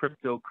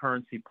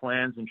cryptocurrency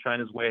plans, and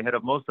China's way ahead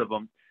of most of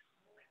them,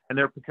 and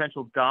their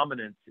potential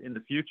dominance in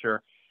the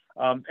future.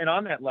 And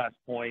on that last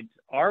point,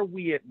 are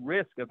we at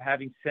risk of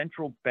having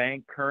central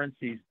bank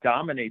currencies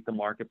dominate the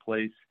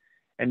marketplace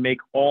and make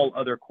all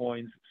other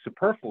coins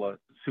superfluous,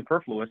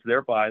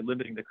 thereby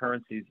limiting the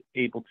currencies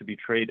able to be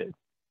traded?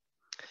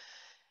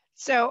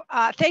 So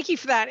thank you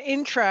for that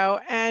intro.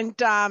 And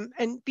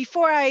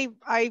before I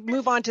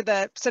move on to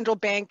the central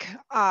bank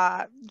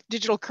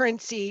digital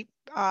currency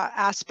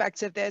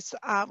aspects of this,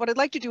 what I'd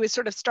like to do is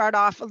sort of start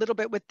off a little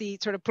bit with the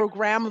sort of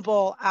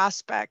programmable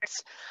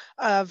aspects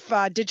of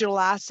digital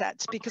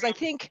assets, because I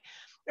think,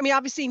 I mean,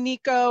 obviously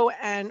Nico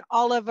and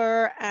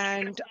Oliver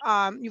and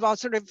you've all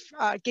sort of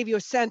gave you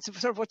a sense of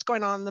sort of what's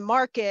going on in the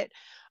market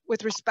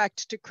with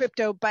respect to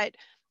crypto. But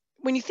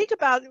when you think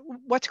about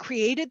what's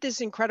created this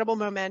incredible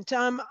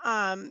momentum,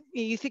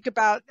 you think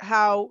about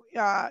how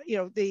you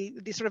know,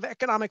 the sort of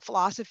economic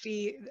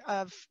philosophy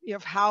of, you know,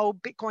 how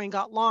Bitcoin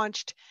got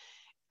launched.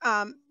 You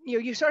know,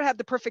 you sort of had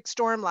the perfect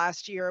storm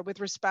last year with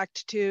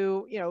respect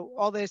to, you know,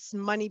 all this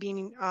money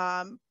being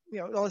you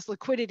know, all this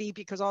liquidity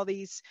because all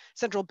these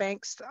central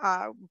banks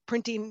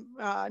printing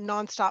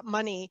nonstop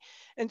money.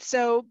 And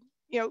so,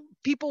 you know,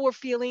 people were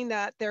feeling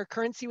that their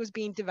currency was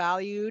being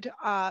devalued.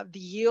 The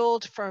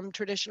yield from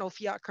traditional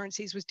fiat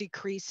currencies was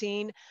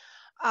decreasing.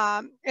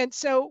 And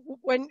so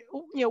when,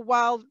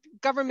 while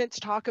governments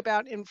talk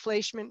about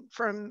inflation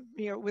from,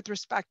 with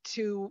respect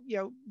to,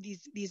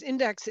 these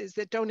indexes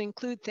that don't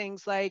include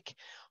things like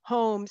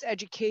homes,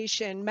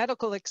 education,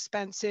 medical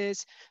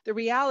expenses, the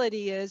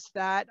reality is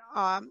that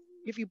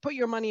if you put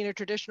your money in a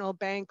traditional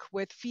bank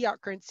with fiat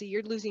currency,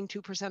 you're losing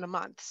 2% a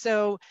month.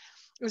 So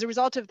as a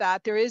result of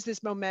that, there is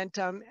this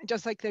momentum,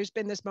 just like there's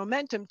been this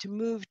momentum to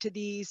move to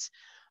these,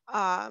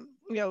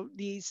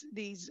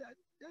 these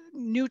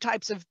new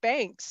types of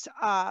banks,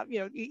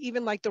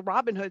 even like the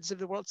Robin Hoods of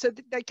the world. So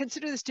I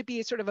consider this to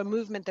be sort of a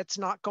movement that's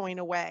not going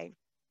away.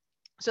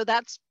 So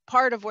that's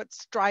part of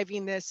what's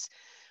driving this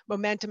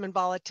momentum and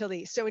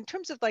volatility. So in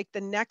terms of like the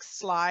next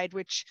slide,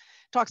 which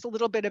talks a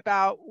little bit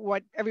about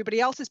what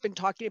everybody else has been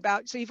talking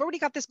about. So you've already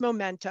got this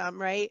momentum,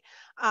 right?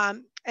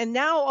 And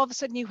now all of a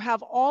sudden you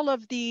have all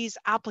of these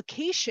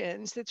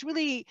applications it's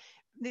really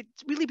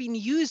being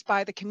used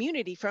by the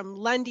community, from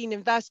lending,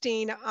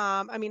 investing.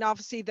 I mean,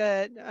 obviously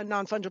the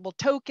non-fungible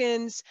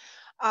tokens.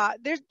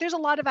 There's a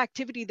lot of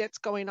activity that's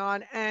going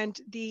on, and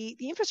the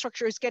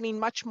infrastructure is getting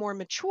much more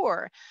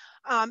mature.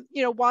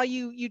 While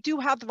you do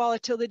have the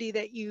volatility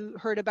that you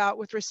heard about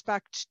with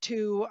respect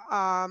to,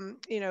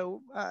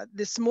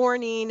 this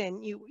morning,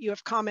 and you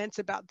have comments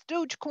about the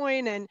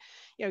Dogecoin, and,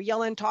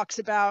 Yellen talks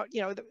about,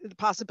 the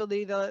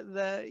possibility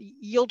the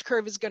yield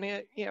curve is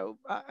going to,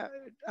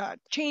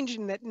 change,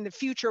 and that in the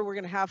future we're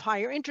going to have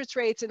higher interest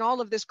rates, and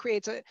all of this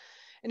creates an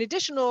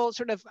additional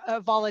sort of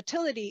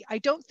volatility. I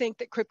don't think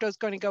that crypto is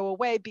going to go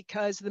away,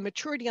 because the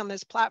maturity on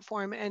this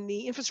platform and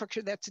the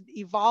infrastructure that's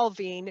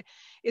evolving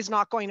is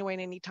not going away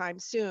anytime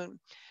soon.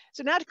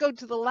 So now to go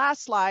to the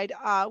last slide,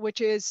 which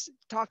is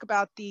talk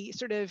about the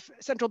sort of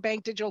central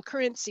bank digital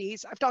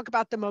currencies. I've talked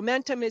about the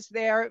momentum is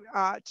there.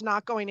 It's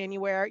not going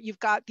anywhere. You've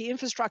got the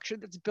infrastructure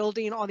that's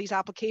building all these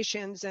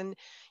applications, and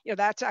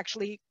that's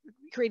actually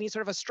creating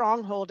sort of a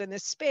stronghold in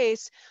this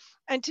space.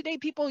 And today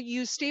people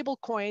use stable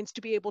coins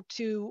to be able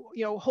to,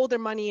 hold their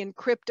money in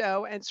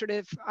crypto and sort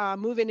of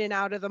move in and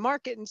out of the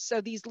market. And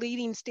so these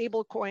leading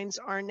stable coins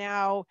are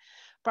now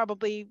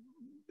probably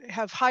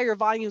have higher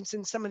volumes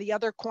than some of the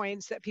other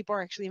coins that people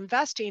are actually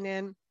investing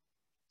in.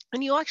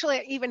 And you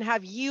actually even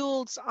have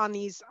yields on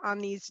these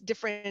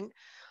different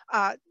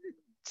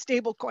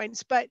stable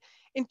coins. But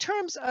in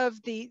terms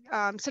of the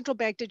central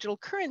bank digital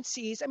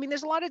currencies, I mean,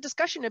 there's a lot of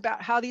discussion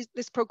about how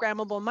this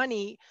programmable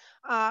money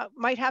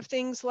might have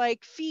things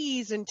like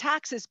fees and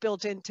taxes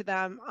built into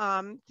them.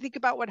 Think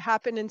about what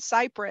happened in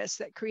Cyprus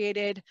that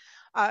created,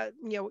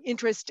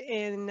 interest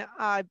in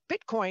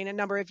Bitcoin a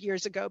number of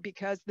years ago,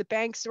 because the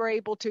banks were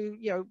able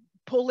to,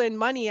 pull in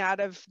money out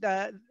of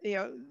the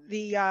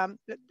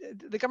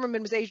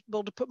government was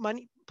able to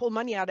pull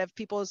money out of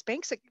people's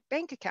bank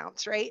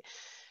accounts, right?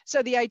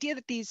 So the idea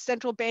that these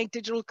central bank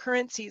digital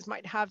currencies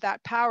might have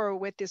that power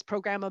with this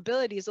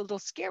programmability is a little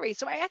scary.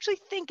 So I actually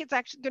think it's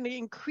actually going to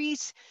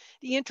increase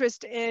the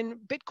interest in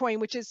Bitcoin,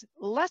 which is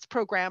less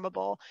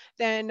programmable,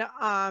 than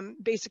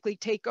basically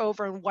take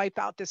over and wipe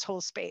out this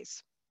whole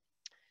space.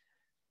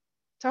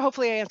 So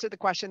hopefully I answered the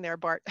question there,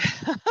 Bart.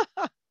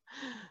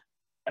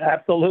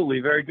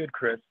 Absolutely. Very good,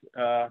 Chris.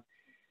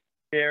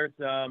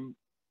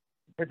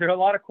 There's a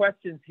lot of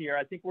questions here.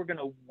 I think we're going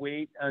to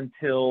wait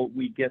until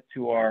we get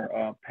to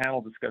our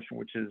panel discussion,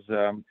 which is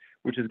going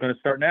to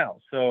start now.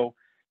 So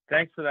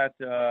thanks for that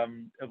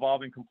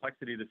evolving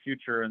complexity of the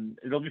future. And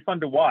it'll be fun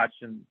to watch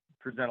and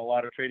present a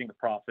lot of trading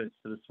profits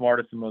to the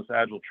smartest and most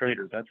agile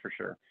traders, that's for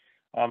sure.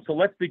 So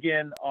let's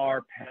begin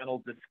our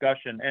panel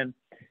discussion.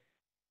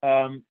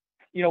 And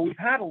we've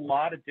had a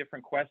lot of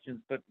different questions,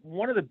 but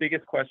one of the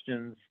biggest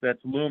questions that's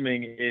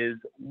looming is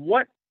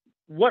what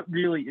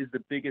really is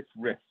the biggest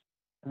risk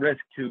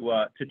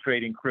to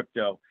trading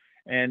crypto?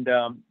 And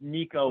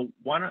Nico,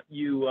 why don't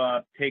you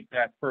take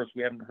that first?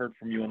 We haven't heard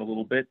from you in a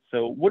little bit.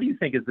 So what do you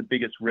think is the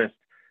biggest risk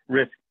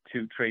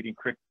to trading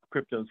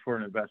cryptos for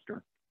an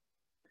investor?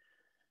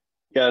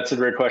 Yeah, that's a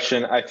great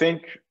question. I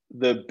think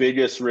the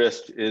biggest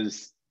risk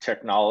is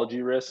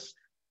technology risk.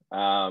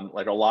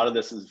 Like a lot of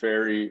this is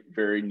very,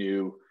 very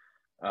new.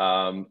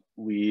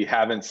 We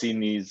haven't seen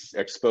these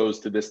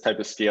exposed to this type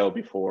of scale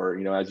before.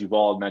 As you've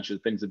all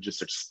mentioned, things have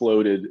just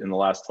exploded in the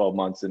last 12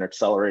 months and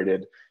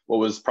accelerated what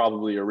was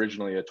probably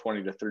originally a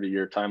 20 to 30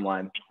 year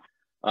timeline.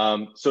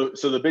 So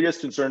the biggest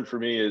concern for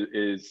me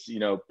is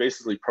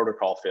basically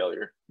protocol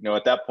failure.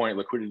 At that point,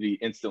 liquidity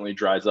instantly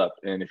dries up.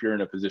 And if you're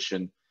in a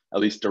position,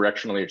 at least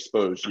directionally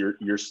exposed,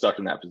 you're stuck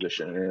in that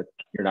position and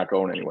you're not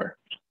going anywhere.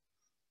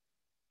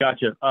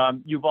 Gotcha.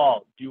 Yuval,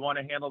 do you want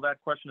to handle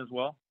that question as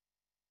well?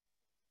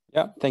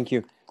 Yeah, thank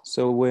you.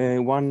 So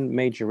one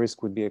major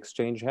risk would be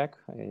exchange hack.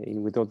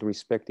 With all due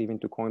respect, even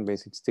to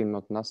Coinbase, it's still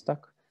not NASDAQ.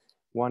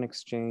 One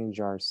exchange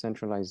are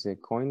centralized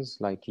coins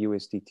like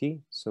USDT.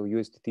 So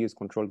USDT is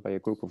controlled by a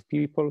group of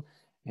people,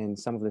 and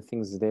some of the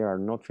things there are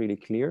not really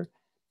clear.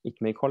 It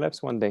may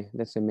collapse one day.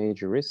 That's a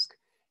major risk.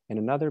 And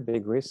another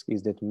big risk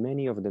is that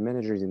many of the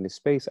managers in the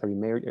space are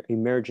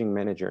emerging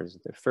managers,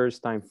 the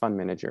first-time fund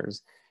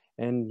managers.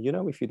 And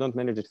if you don't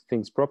manage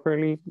things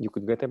properly, you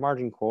could get a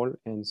margin call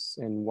and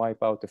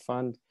wipe out the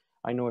fund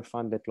I know a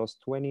fund that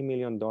lost $20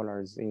 million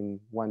in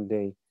one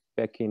day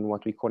back in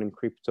what we call in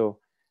crypto,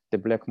 the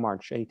Black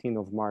March, 18th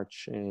of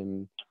March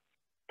in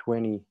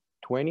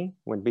 2020,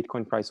 when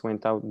Bitcoin price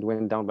went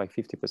down by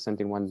 50%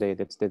 in one day.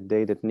 That's the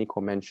day that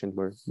Nico mentioned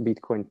where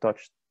Bitcoin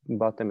touched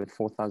bottom at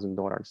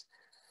 $4,000.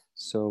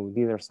 So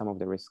these are some of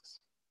the risks.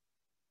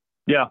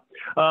 Yeah.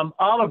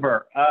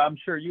 Oliver, I'm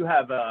sure you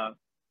have,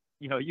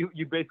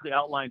 you basically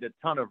outlined a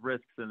ton of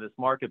risks in this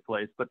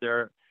marketplace, but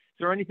is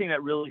there anything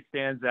that really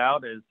stands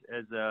out as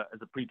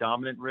a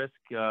predominant risk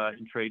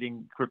in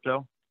trading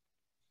crypto?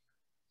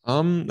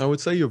 I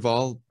would say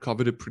Yuval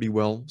covered it pretty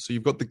well. So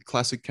you've got the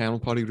classic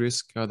counterparty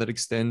risk that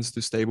extends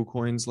to stable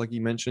coins, like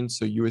you mentioned.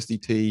 So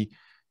USDT,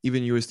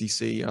 even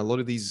USDC, a lot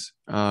of these,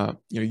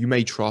 you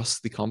may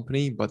trust the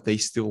company, but they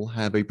still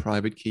have a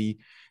private key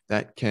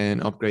that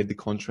can upgrade the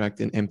contract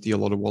and empty a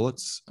lot of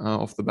wallets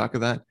off the back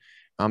of that.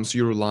 So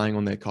you're relying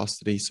on their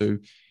custody. So,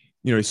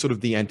 sort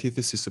of the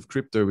antithesis of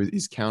crypto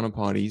is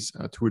counterparties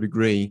to a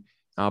degree,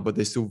 but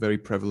they're still very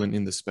prevalent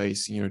in the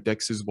space.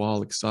 DEXs,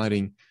 while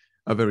exciting,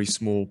 a very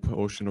small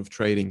portion of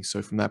trading.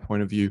 So from that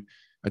point of view,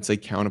 I'd say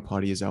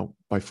counterparty is our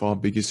by far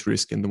biggest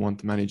risk and the one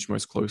to manage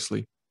most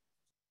closely.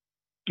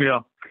 Yeah.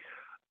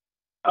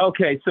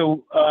 Okay,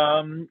 so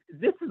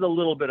this is a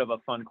little bit of a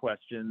fun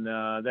question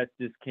that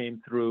just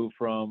came through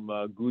from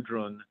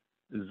Gudrun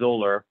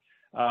Zoller.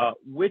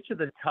 Which of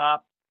the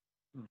top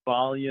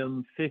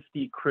volume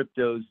 50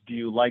 cryptos do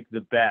you like the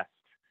best?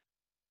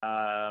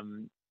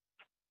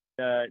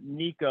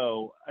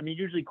 Nico, I mean,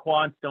 usually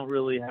quants don't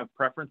really have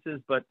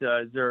preferences, but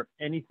is there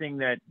anything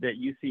that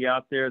you see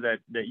out there that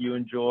you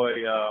enjoy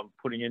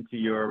putting into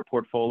your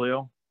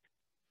portfolio?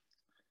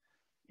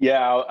 Yeah,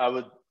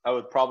 I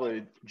would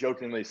probably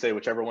jokingly say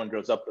whichever one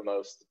goes up the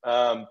most.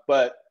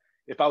 But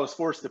if I was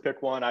forced to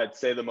pick one, I'd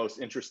say the most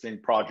interesting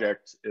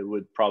project, it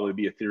would probably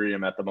be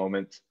Ethereum at the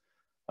moment,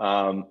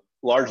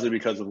 largely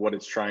because of what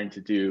it's trying to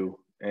do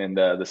and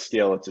the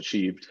scale it's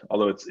achieved.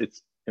 Although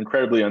it's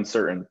incredibly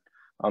uncertain.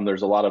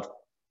 There's a lot of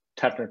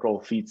technical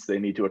feats they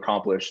need to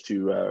accomplish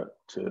to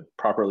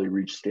properly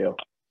reach scale.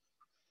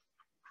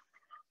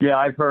 Yeah,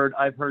 I've heard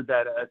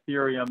that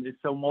Ethereum is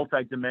so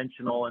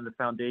multidimensional and the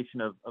foundation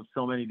of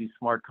so many of these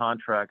smart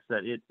contracts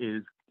that it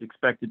is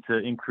expected to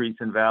increase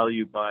in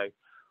value by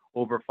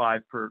over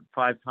five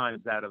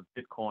times that of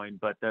Bitcoin.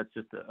 But that's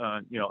just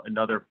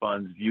another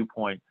fund's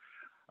viewpoint.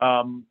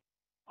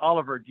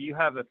 Oliver, do you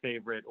have a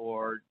favorite,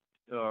 or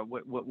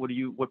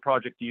what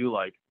project do you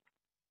like?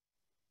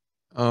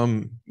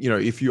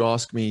 If you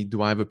ask me,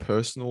 do I have a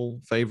personal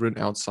favorite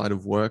outside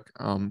of work?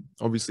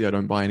 Obviously, I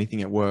don't buy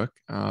anything at work.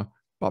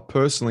 But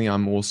personally,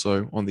 I'm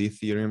also on the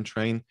Ethereum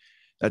train.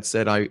 That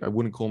said, I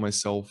wouldn't call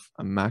myself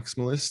a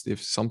maximalist.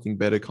 If something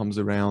better comes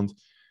around,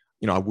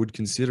 I would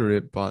consider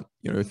it. But,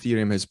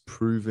 Ethereum has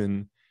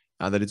proven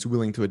that it's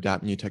willing to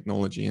adapt new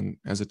technology. And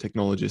as a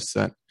technologist,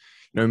 that,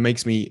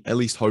 makes me at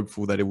least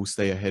hopeful that it will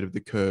stay ahead of the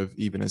curve,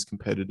 even as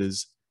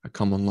competitors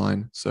come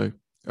online. So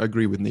I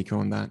agree with Nico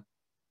on that.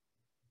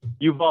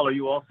 Yuval, are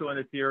you also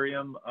an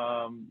Ethereum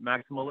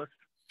maximalist?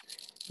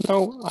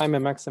 No, I'm a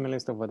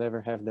maximalist of whatever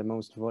have the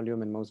most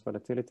volume and most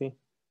volatility.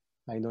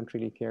 I don't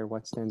really care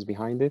what stands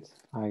behind it.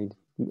 I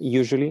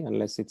usually,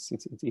 unless it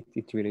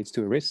relates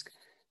to a risk.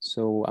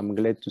 So I'm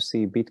glad to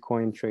see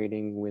Bitcoin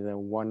trading with a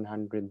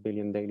 100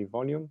 billion daily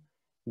volume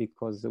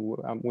because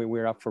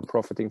we're up for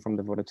profiting from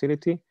the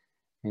volatility.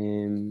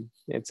 And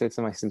it's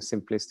my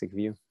simplistic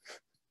view.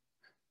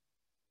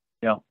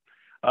 Yeah.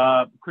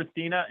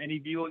 Christina, any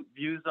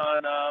views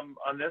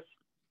on this?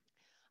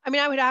 I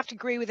mean, I would have to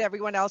agree with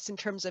everyone else in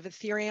terms of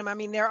Ethereum. I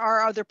mean, there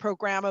are other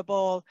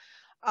programmable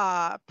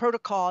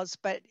protocols,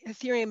 but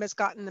Ethereum has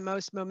gotten the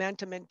most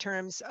momentum in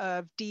terms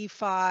of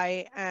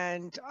DeFi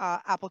and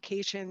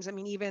applications. I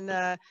mean, even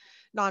the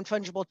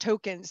non-fungible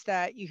tokens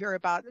that you hear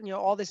about,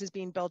 all this is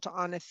being built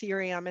on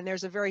Ethereum, and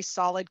there's a very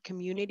solid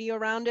community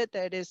around it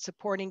that is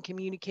supporting,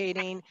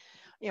 communicating.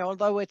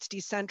 Although it's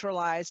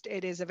decentralized,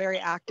 it is a very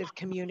active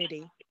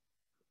community.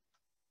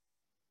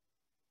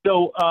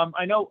 So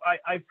I know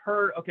I've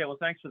heard, okay, well,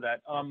 thanks for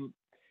that.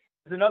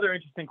 There's another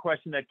interesting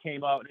question that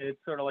came out. It's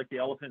sort of like the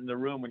elephant in the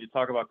room when you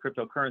talk about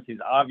cryptocurrencies,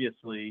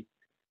 obviously.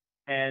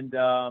 And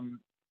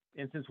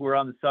since we're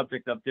on the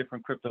subject of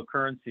different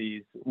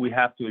cryptocurrencies, we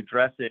have to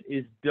address it.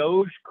 Is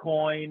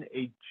Dogecoin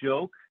a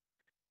joke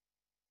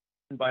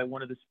by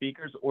one of the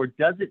speakers, or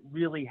does it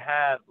really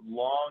have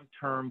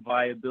long-term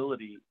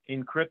viability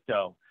in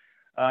crypto?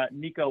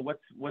 Nico,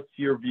 what's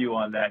your view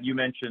on that? You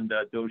mentioned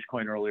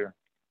Dogecoin earlier.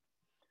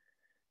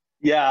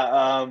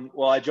 Yeah,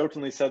 well, I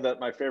jokingly said that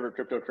my favorite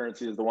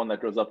cryptocurrency is the one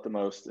that goes up the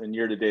most, and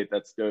year to date,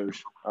 that's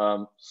Doge.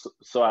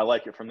 So I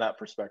like it from that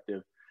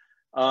perspective.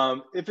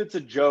 If it's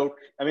a joke,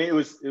 I mean, it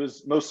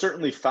was most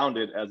certainly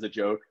founded as a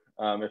joke.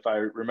 If I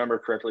remember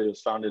correctly, it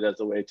was founded as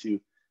a way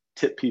to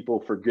tip people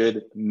for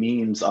good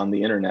memes on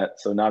the internet.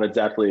 So not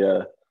exactly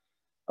a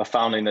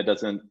founding that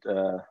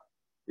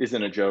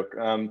isn't a joke.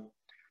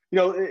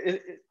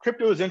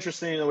 Crypto is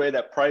interesting in the way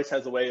that price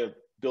has a way of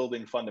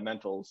building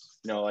fundamentals.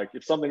 Like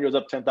if something goes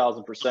up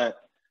 10,000%,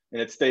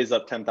 and it stays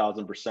up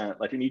 10,000%.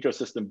 Like an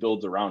ecosystem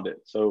builds around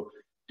it. So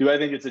do I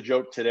think it's a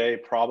joke today?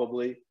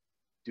 Probably.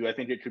 Do I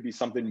think it could be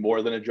something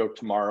more than a joke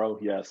tomorrow?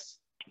 Yes,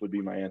 would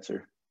be my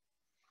answer.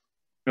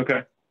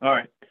 Okay. All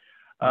right.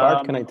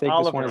 Bart, can I take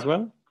Oliver. this one as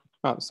well?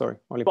 Oh, sorry.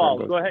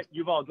 Yuval, go ahead.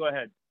 Yuval, go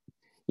ahead.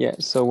 Yeah,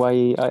 so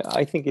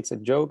I think it's a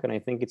joke, and I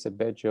think it's a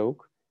bad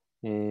joke.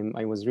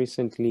 I was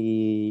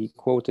recently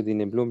quoted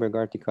in a Bloomberg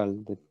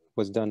article that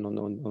was done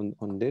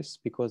on this,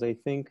 because I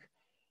think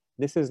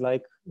this is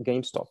like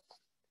GameStop.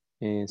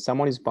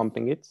 Someone is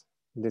pumping it.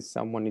 This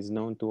someone is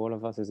known to all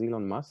of us as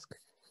Elon Musk.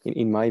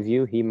 In my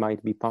view, he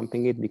might be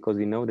pumping it because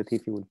he knows that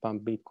if he would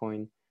pump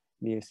Bitcoin,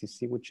 the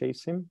SEC would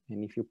chase him.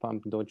 And if you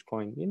pump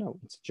Dogecoin, you know,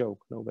 it's a joke.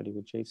 Nobody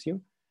would chase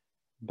you.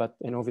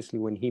 And obviously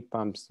when he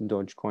pumps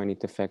Dogecoin,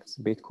 it affects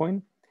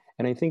Bitcoin.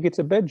 And I think it's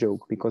a bad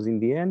joke because in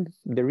the end,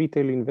 the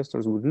retail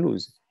investors would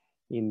lose.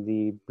 In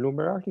the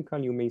Bloomberg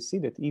article, you may see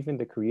that even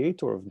the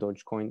creator of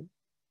Dogecoin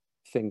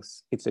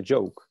thinks it's a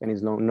joke and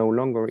is no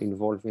longer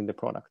involved in the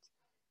product.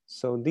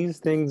 So these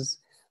things,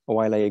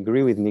 while I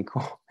agree with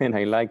Nico and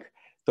I like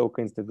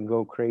tokens that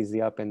go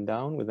crazy up and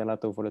down with a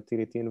lot of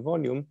volatility and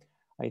volume,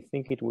 I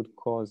think it would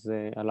cause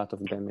a lot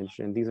of damage.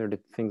 And these are the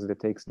things that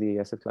takes the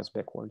asset class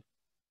backward.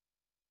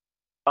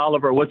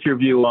 Oliver, what's your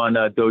view on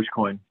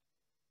Dogecoin?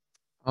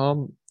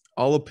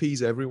 I'll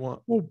appease everyone,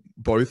 well,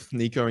 both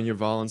Nico and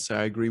Yuval, and say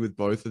I agree with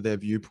both of their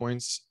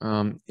viewpoints.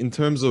 In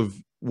terms of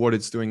what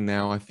it's doing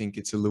now, I think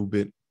it's a little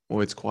bit,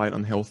 or it's quite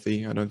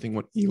unhealthy. I don't think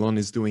what Elon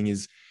is doing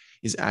is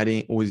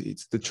adding, or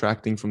it's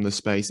detracting from the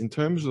space. In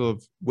terms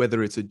of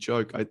whether it's a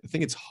joke, I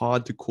think it's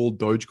hard to call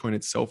Dogecoin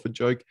itself a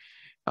joke.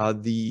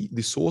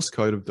 The source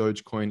code of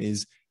Dogecoin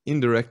is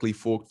indirectly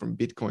forked from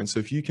Bitcoin. So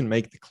if you can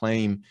make the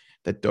claim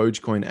that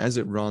Dogecoin as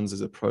it runs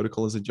as a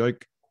protocol is a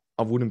joke,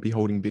 I wouldn't be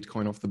holding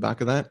Bitcoin off the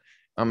back of that.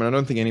 And I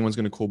don't think anyone's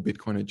going to call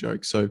Bitcoin a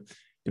joke. So,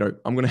 you know,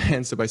 I'm going to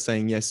answer by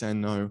saying yes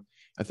and no.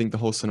 I think the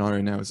whole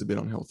scenario now is a bit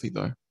unhealthy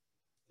though.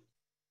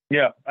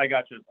 Yeah, I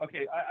got you.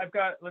 Okay,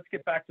 let's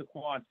get back to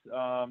quants.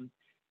 And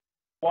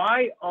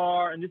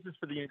this is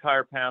for the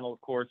entire panel,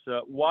 of course,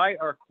 why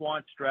are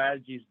quant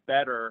strategies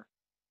better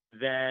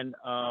than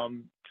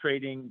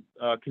trading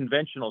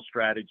conventional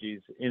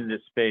strategies in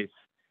this space?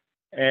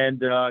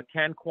 And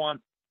can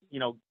quant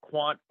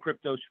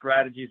crypto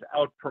strategies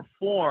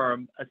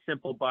outperform a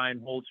simple buy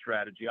and hold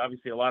strategy?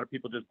 Obviously, a lot of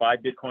people just buy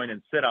Bitcoin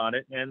and sit on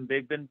it, and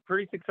they've been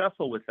pretty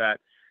successful with that.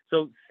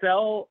 So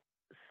sell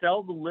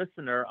the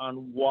listener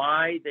on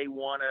why they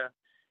want to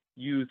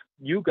use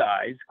you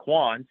guys,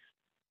 quants,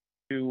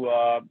 to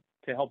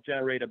help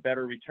generate a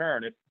better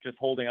return if just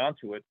holding on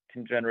to it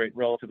can generate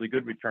relatively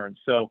good returns.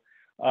 So,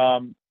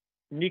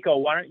 Nico,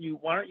 why don't you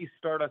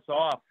start us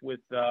off with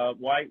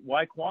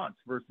why quants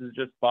versus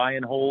just buy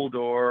and hold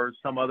or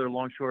some other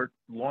long short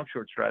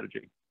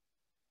strategy?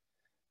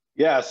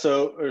 Yeah,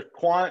 so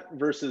quant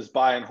versus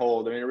buy and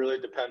hold. I mean, it really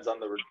depends on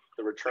the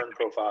return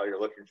profile you're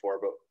looking for,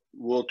 but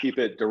we'll keep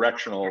it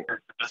directional,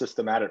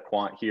 systematic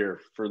quant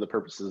here for the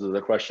purposes of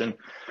the question.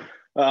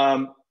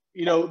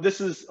 You know,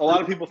 this is, a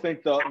lot of people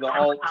think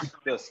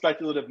the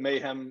speculative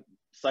mayhem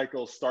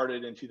cycle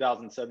started in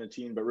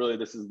 2017, but really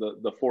this is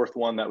the fourth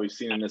one that we've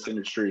seen in this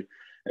industry.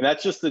 And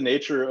that's just the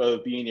nature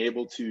of being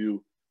able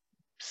to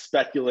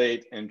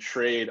speculate and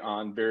trade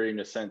on very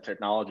nascent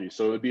technology.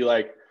 So it would be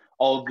like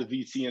all of the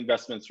VC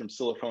investments from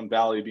Silicon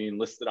Valley being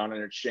listed on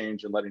an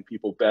exchange and letting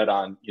people bet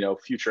on, you know,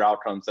 future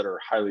outcomes that are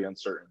highly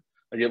uncertain.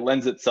 Like it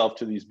lends itself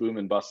to these boom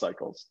and bust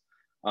cycles.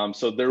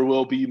 So there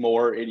will be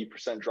more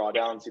 80%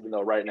 drawdowns, even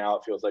though right now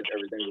it feels like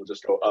everything will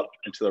just go up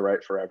and to the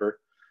right forever.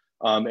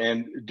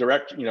 And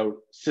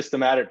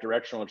systematic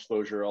directional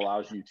exposure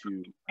allows you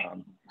to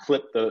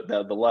clip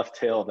the left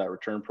tail of that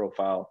return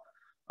profile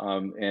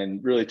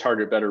and really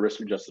target better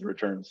risk-adjusted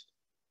returns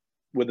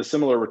with a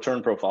similar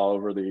return profile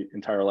over the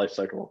entire life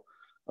cycle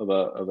of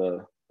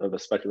a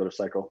speculative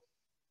cycle.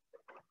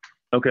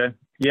 Okay.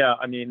 Yeah.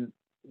 I mean,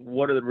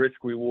 what are the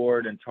risk,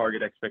 reward, and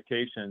target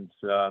expectations?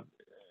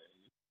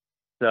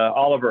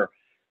 Oliver,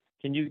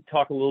 can you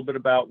talk a little bit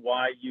about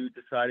why you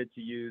decided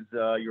to use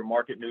your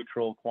market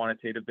neutral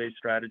quantitative based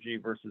strategy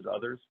versus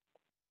others?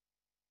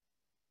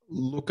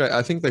 Look,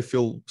 I think they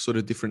fill sort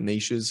of different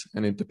niches,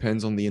 and it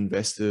depends on the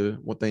investor,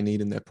 what they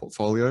need in their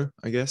portfolio,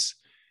 I guess.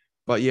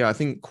 But yeah, I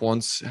think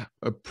quants,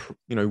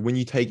 when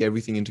you take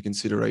everything into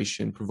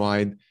consideration,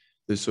 provide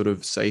the sort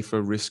of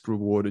safer risk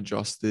reward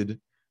adjusted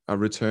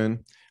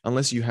return,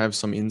 unless you have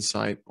some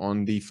insight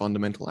on the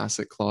fundamental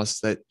asset class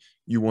that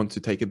you want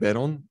to take a bet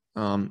on.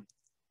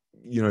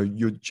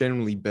 You're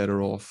generally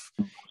better off,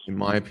 in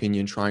my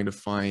opinion, trying to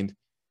find,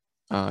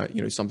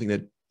 something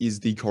that is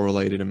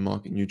decorrelated and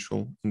market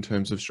neutral in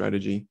terms of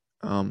strategy.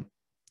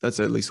 That's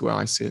at least where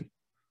I sit.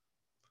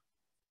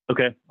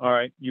 Okay. All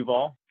right.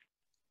 Yuval?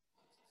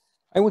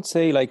 I would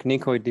say, like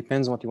Nico, it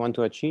depends what you want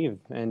to achieve.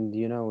 And,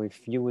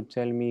 if you would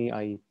tell me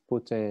I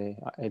put a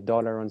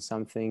dollar on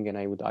something and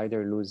I would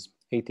either lose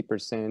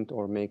 80%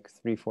 or make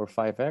 3, 4,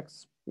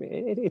 5x,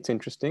 it's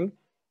interesting.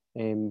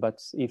 But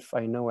if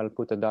I know I'll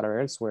put a dollar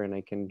elsewhere and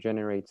I can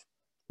generate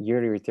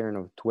yearly return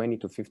of 20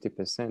 to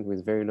 50%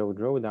 with very low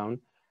drawdown,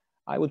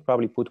 I would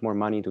probably put more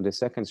money into the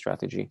second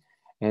strategy.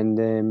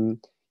 And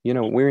you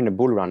know, we're in a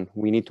bull run.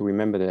 We need to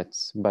remember that.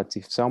 But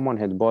if someone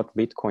had bought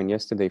Bitcoin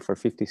yesterday for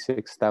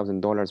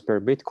 $56,000 per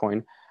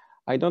Bitcoin,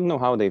 I don't know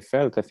how they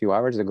felt a few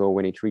hours ago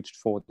when it reached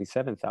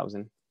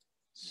 47,000.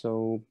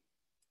 So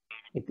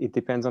it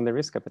depends on the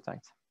risk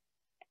appetite.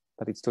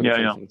 But it's two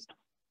different things.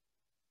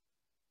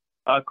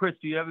 Chris,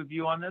 do you have a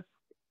view on this?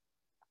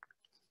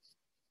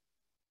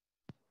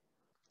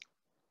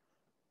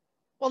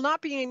 Well,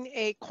 not being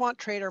a quant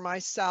trader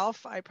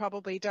myself, I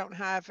probably don't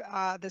have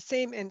the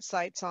same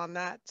insights on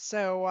that.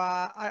 So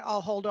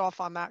I'll hold off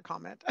on that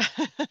comment.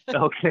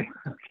 Okay,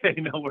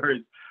 no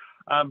worries.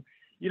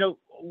 You know,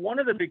 one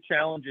of the big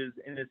challenges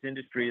in this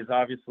industry is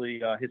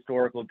obviously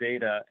historical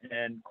data,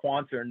 and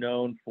quants are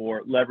known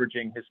for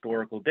leveraging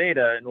historical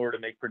data in order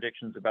to make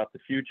predictions about the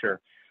future.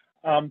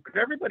 Could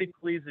everybody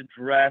please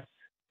address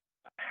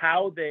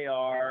how they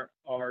are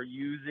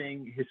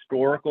using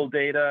historical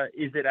data?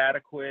 Is it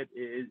adequate?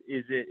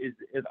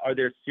 Are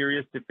there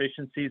serious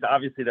deficiencies?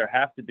 Obviously, there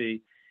have to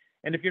be.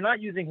 And if you're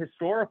not using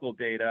historical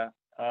data,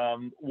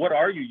 what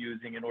are you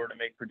using in order to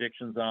make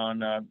predictions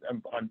on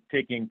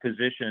taking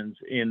positions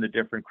in the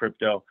different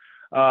crypto?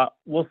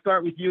 We'll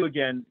start with you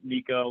again,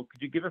 Nico.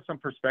 Could you give us some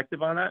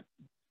perspective on that?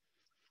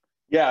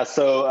 Yeah,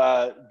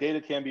 so data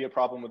can be a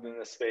problem within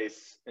this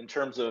space. In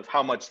terms of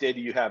how much data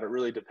you have, it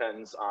really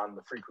depends on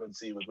the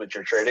frequency with which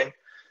you're trading.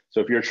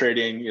 So if you're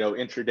trading, you know,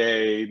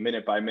 intraday,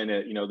 minute by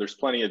minute, you know, there's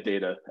plenty of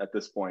data at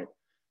this point.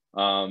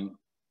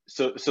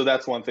 So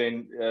that's one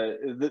thing.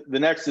 The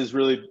next is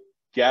really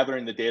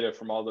gathering the data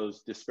from all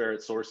those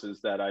disparate sources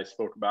that I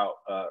spoke about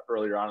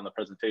earlier on in the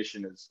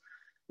presentation. Is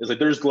like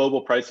there's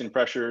global pricing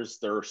pressures.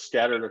 They're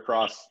scattered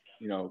across,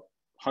 you know,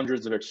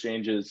 hundreds of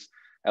exchanges.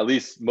 At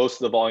least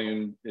most of the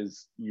volume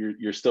is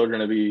you're still going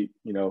to be,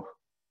 you know,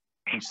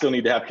 you still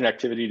need to have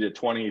connectivity to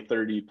 20,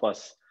 30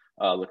 plus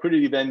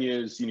liquidity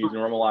venues. You need to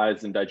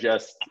normalize and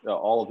digest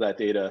all of that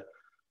data.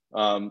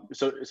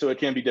 So it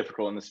can be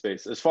difficult in this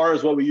space. As far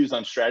as what we use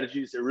on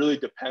strategies, it really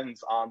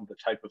depends on the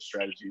type of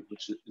strategy,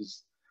 which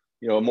is,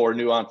 you know, a more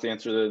nuanced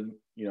answer than,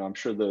 you know, I'm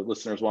sure the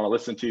listeners want to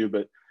listen to.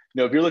 But, you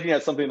know, if you're looking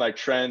at something like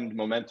trend,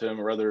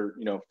 momentum, or other,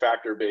 you know,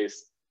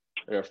 factor-based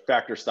or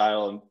factor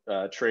style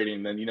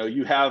trading, then, you know,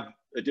 you have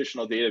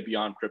additional data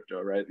beyond crypto,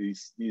 right?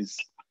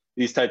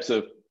 These types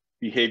of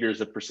behaviors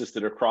have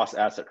persisted across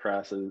asset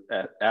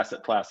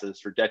classes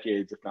for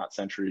decades, if not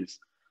centuries.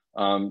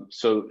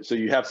 So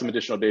you have some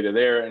additional data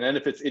there. And then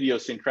if it's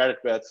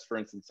idiosyncratic bets, for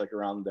instance, like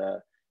around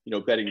you know,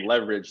 betting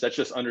leverage, that's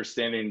just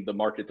understanding the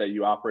market that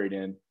you operate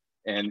in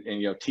and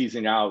you know,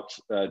 teasing out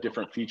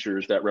different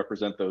features that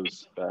represent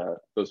those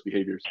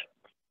behaviors.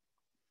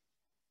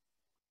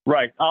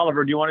 Right.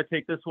 Oliver, do you want to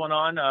take this one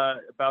on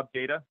about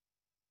data?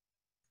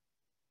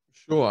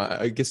 Sure.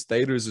 I guess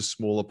data is a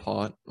smaller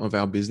part of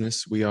our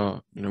business. We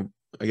are, you know,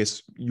 I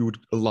guess you would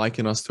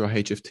liken us to a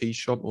HFT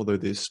shop, although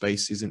the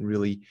space isn't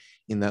really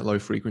in that low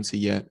frequency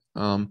yet.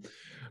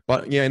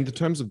 But yeah, in the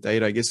terms of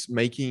data, I guess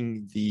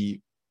accepting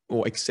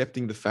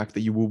the fact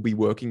that you will be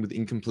working with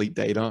incomplete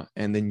data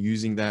and then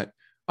using that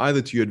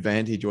either to your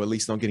advantage or at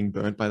least not getting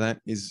burnt by that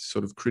is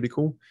sort of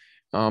critical.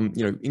 You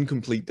know,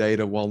 incomplete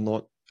data, while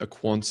not a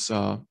quant's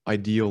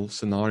ideal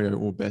scenario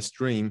or best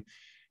dream,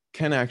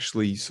 can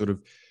actually sort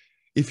of,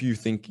 if you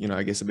think, you know,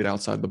 I guess a bit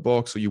outside the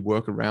box or you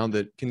work around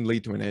it, can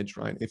lead to an edge,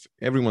 right? If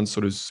everyone's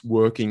sort of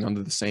working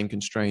under the same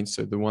constraints,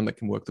 so the one that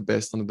can work the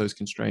best under those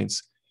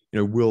constraints, you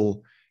know,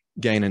 will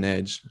gain an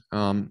edge.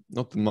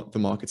 Not the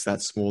market's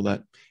that small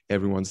that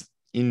everyone's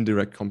in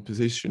direct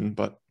competition,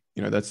 but,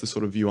 you know, that's the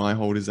sort of view I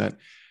hold, is that,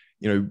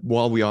 you know,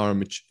 while we are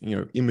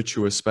a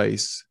immature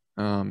space,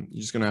 you're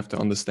just going to have to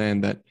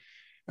understand that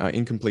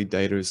incomplete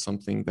data is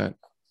something that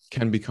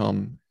can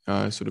become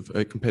sort of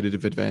a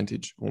competitive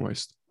advantage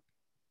almost.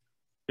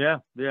 Yeah,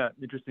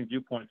 interesting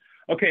viewpoint.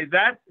 Okay,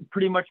 that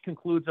pretty much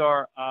concludes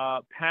our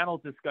panel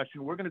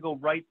discussion. We're going to go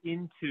right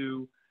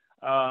into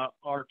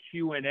our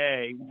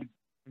Q&A.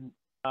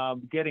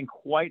 Getting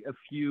quite a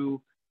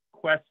few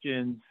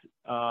questions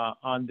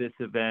on this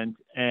event,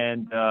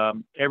 and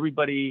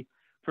everybody,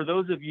 for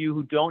those of you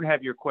who don't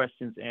have your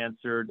questions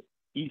answered,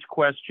 each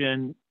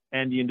question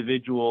and the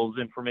individual's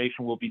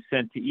information will be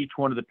sent to each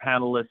one of the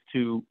panelists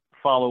to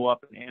follow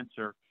up and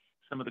answer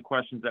some of the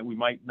questions that we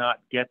might not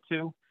get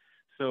to.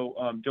 So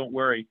don't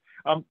worry.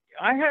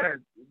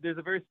 There's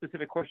a very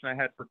specific question I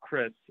had for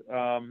Chris.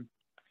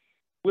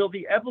 Will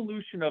the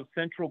evolution of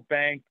central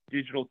bank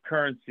digital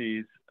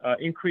currencies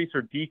increase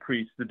or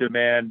decrease the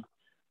demand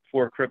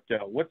for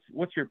crypto?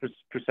 What's your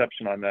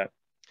perception on that?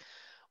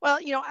 Well,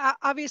 you know,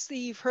 obviously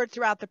you've heard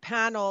throughout the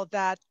panel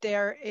that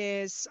there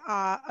is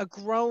a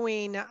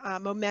growing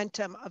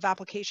momentum of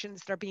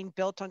applications that are being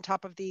built on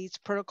top of these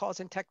protocols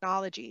and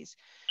technologies.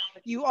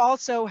 You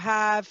also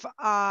have,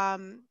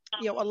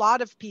 you know, a lot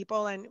of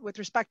people, and with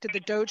respect to the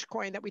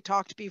Dogecoin that we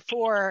talked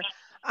before,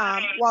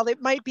 while it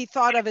might be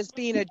thought of as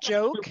being a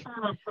joke,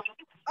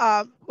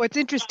 what's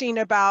interesting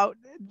about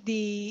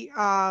these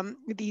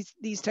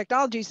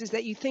technologies is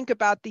that you think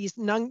about these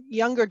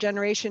younger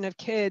generation of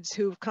kids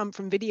who've come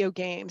from video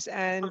games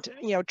and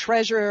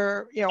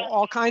treasure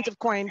all kinds of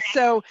coins.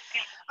 So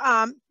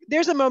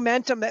there's a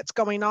momentum that's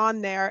going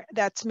on there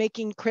that's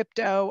making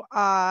crypto,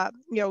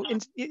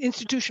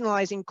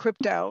 institutionalizing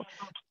crypto.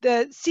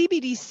 The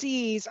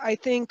CBDCs, I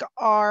think,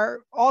 are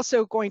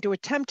also going to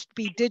attempt to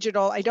be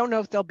digital. I don't know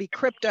if they'll be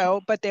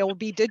crypto, but they will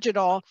be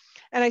digital.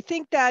 And I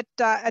think that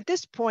at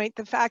this point,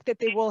 the fact that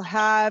they will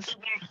have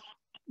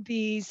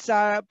these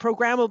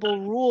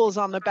programmable rules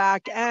on the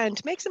back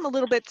end makes them a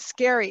little bit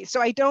scary.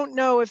 So I don't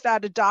know if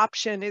that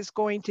adoption is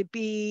going to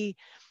be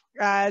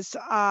as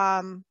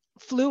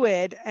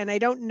fluid, and I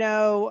don't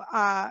know.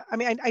 I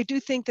mean, I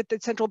do think that the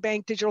central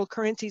bank digital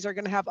currencies are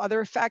going to have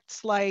other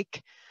effects,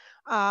 like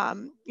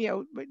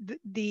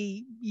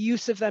the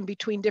use of them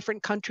between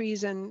different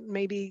countries, and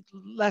maybe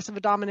less of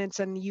a dominance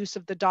and use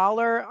of the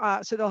dollar.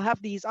 So they'll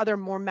have these other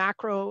more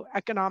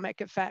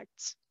macroeconomic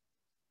effects.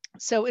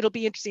 So it'll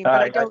be interesting,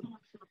 but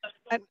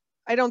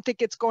I don't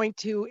think it's going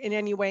to in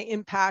any way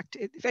impact.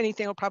 If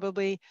anything, it'll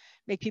probably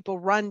make people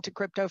run to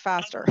crypto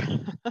faster.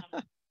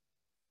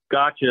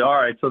 Gotcha. All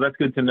right. So that's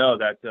good to know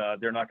that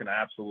they're not going to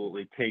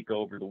absolutely take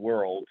over the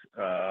world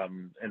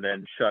and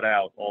then shut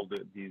out all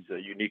these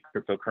unique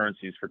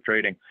cryptocurrencies for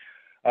trading.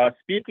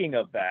 Speaking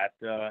of that,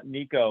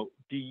 Nico,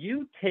 do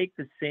you take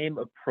the same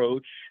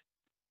approach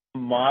to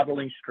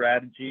modeling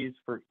strategies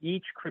for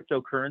each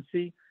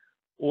cryptocurrency,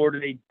 or do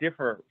they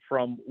differ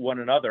from one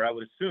another? I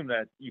would assume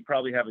that you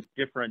probably have a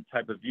different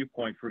type of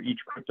viewpoint for each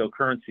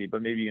cryptocurrency,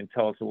 but maybe you can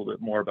tell us a little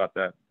bit more about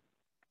that.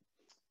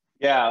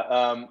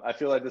 Yeah, I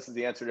feel like this is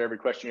the answer to every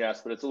question you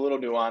asked, but it's a little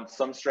nuanced.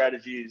 Some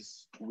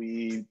strategies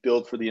we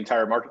build for the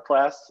entire market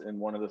class, and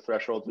one of the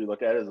thresholds we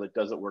look at is like,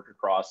 does it work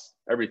across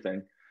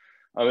everything?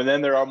 And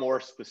then there are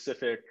more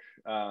specific,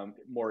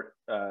 more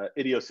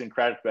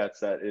idiosyncratic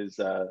bets that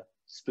is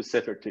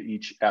specific to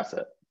each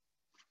asset.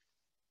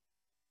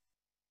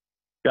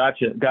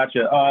 Gotcha.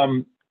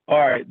 All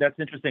right, that's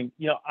interesting.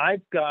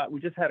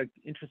 We just had an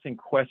interesting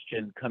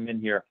question come in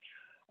here.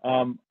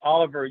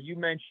 Oliver, you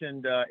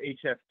mentioned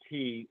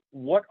HFT.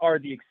 What are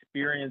the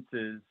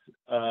experiences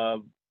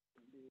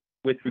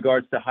with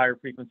regards to higher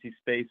frequency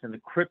space in the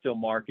crypto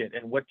market,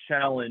 and what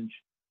challenge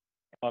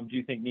do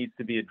you think needs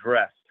to be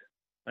addressed?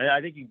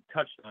 I think you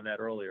touched on that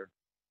earlier.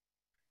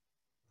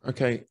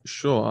 Okay,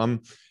 sure.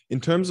 In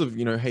terms of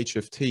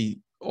HFT,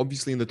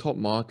 obviously in the top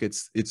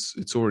markets,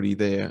 it's already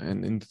there,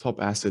 and in the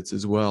top assets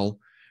as well.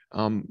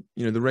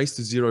 The race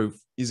to zero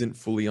isn't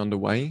fully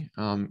underway.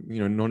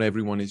 Not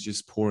everyone is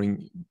just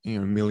pouring,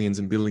 millions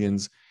and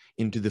billions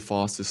into the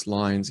fastest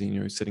lines,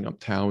 setting up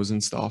towers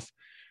and stuff.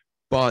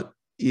 But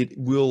it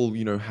will,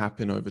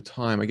 happen over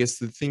time. I guess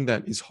the thing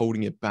that is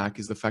holding it back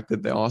is the fact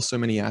that there are so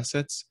many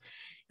assets.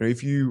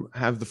 If you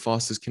have the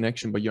fastest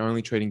connection, but you're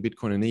only trading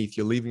Bitcoin and ETH,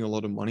 you're leaving a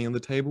lot of money on the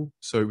table.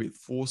 So it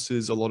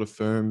forces a lot of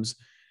firms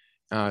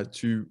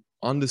to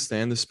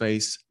understand the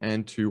space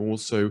and to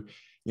also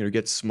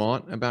get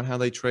smart about how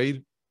they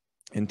trade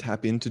and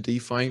tap into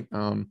DeFi,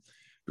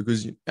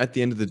 because at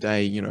the end of the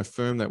day, a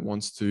firm that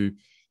wants to,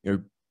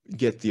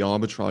 get the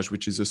arbitrage,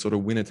 which is a sort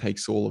of winner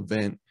takes all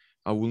event,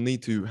 will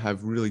need to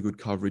have really good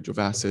coverage of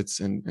assets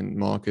and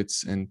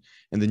markets and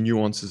the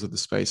nuances of the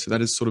space. So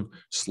that has sort of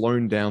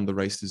slowed down the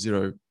race to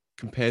zero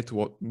compared to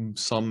what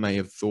some may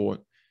have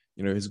thought,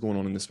 has gone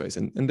on in the space.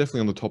 And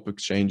definitely on the top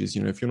exchanges,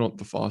 if you're not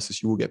the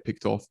fastest, you will get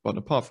picked off. But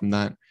apart from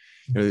that,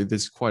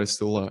 there's quite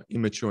still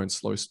immature and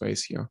slow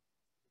space here.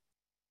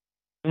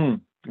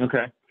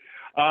 Okay.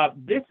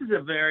 This is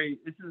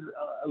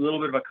a little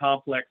bit of a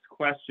complex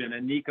question.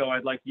 And Nico,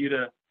 I'd like you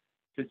to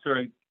sort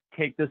of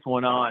take this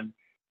one on.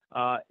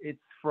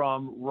 It's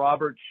from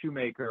Robert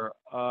Shoemaker.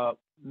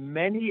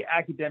 Many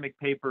academic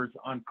papers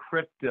on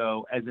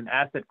crypto as an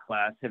asset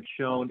class have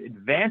shown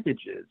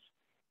advantages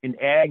in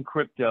adding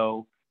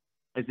crypto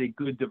as a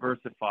good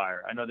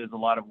diversifier. I know there's a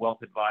lot of wealth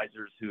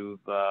advisors who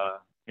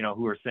are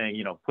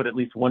saying, put at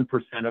least 1%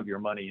 of your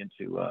money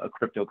into a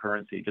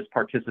cryptocurrency, just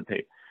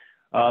participate.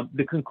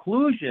 The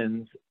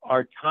conclusions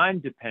are time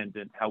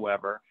dependent,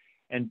 however,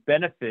 and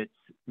benefits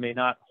may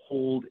not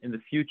hold in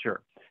the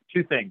future.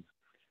 Two things.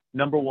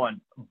 Number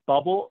one,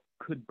 bubble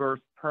could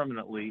burst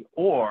permanently,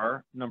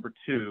 or number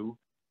two,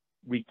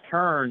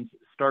 returns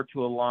start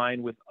to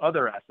align with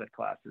other asset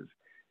classes.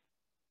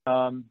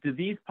 Do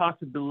these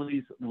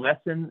possibilities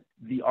lessen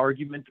the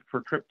argument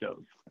for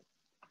cryptos?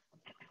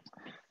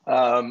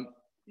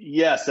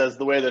 Yes, as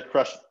the way the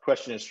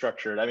question is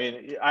structured. I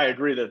mean, I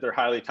agree that they're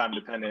highly time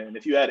dependent. And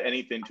if you add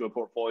anything to a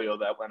portfolio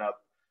that went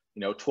up,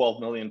 12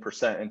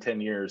 million% in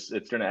 10 years,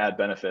 it's going to add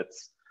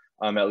benefits,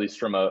 at least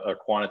from a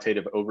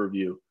quantitative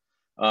overview.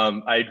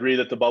 I agree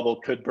that the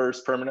bubble could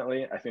burst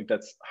permanently. I think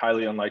that's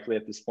highly unlikely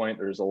at this point.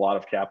 There's a lot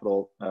of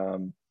capital,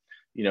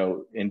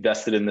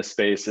 invested in this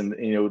space, and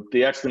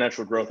the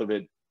exponential growth of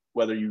it,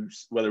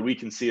 whether we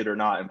can see it or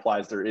not,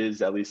 implies there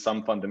is at least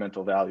some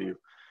fundamental value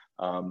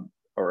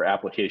or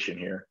application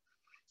here.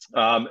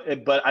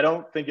 But I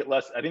don't think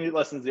I think it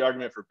lessens the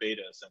argument for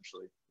beta,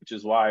 essentially, which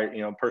is why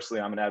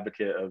personally I'm an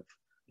advocate of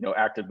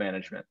active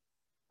management.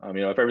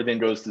 If everything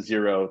goes to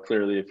zero,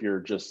 clearly, if you're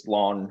just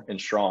long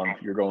and strong,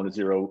 you're going to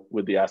zero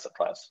with the asset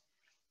class.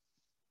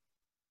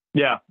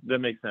 Yeah, that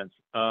makes sense.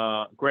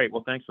 Great.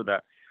 Well, thanks for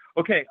that.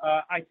 Okay,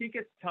 I think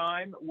it's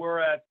time.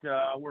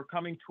 We're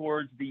coming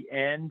towards the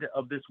end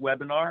of this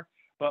webinar,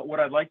 but what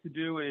I'd like to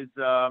do is,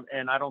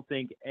 and I don't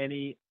think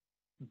any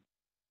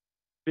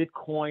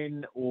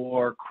Bitcoin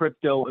or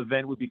crypto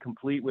event would be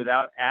complete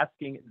without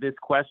asking this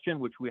question,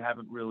 which we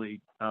haven't really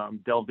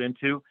delved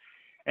into.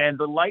 And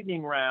the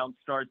lightning round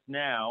starts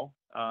now.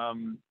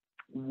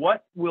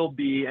 What will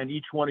be, and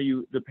each one of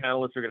you, the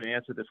panelists, are going to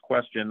answer this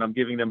question. I'm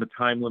giving them a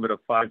time limit of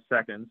 5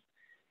 seconds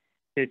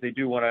in case they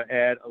do want to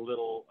add a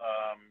little,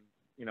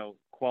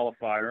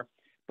 qualifier.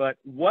 But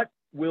what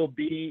will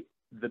be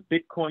the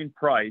Bitcoin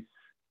price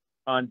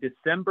on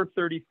December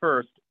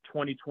 31st,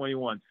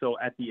 2021? So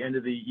at the end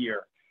of the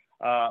year.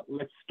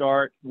 Let's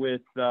start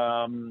with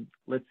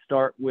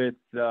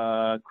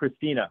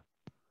Christina.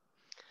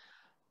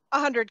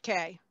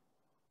 100K.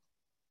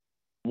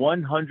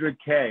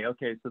 100K.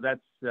 Okay, so that's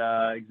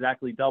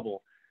exactly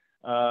double.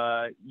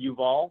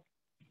 Yuval?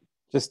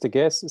 Just a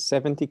guess,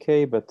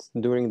 70K, but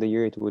during the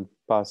year it would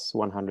pass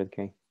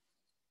 100K.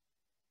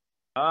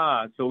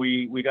 So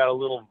we got a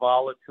little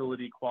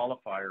volatility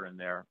qualifier in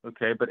there.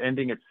 Okay, but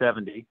ending at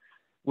 70.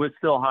 We're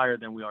still higher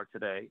than we are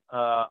today.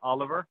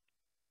 Oliver?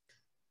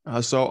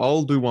 So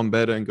I'll do one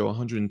better and go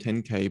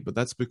 110K, but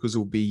that's because it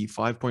will be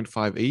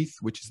 5.5 ETH,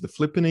 which is the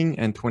flippening,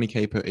 and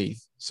 20K per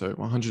ETH. So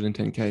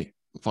 110K,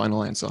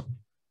 final answer.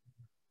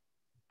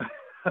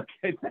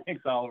 Okay,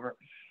 thanks, Oliver.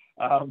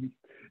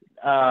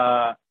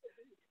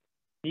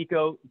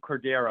 Nico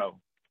Cordeiro.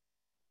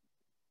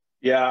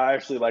 Yeah, I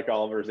actually like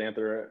Oliver's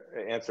answer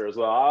as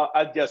well.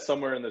 I'd guess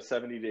somewhere in the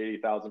 70 to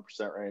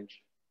 80,000%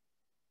 range.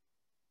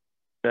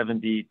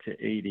 70 to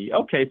 80.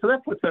 Okay, so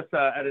that puts us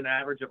at an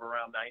average of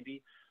around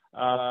 90.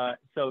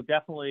 So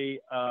definitely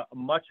a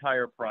much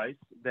higher price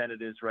than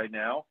it is right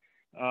now.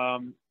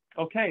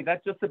 Okay,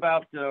 that just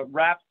about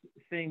wraps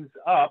things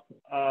up.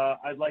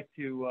 I'd like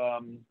to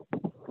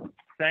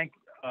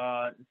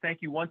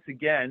thank you once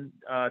again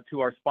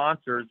to our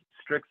sponsors,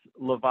 Strix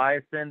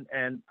Leviathan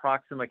and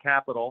Proxima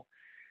Capital.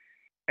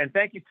 And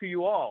thank you to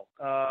you all.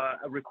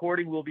 A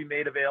recording will be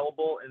made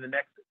available in the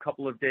next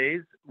couple of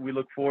days. We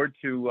look forward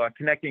to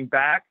connecting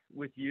back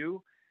with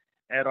you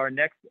at our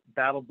next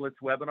Battle Blitz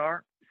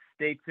webinar.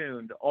 Stay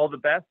tuned. All the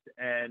best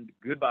and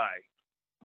goodbye.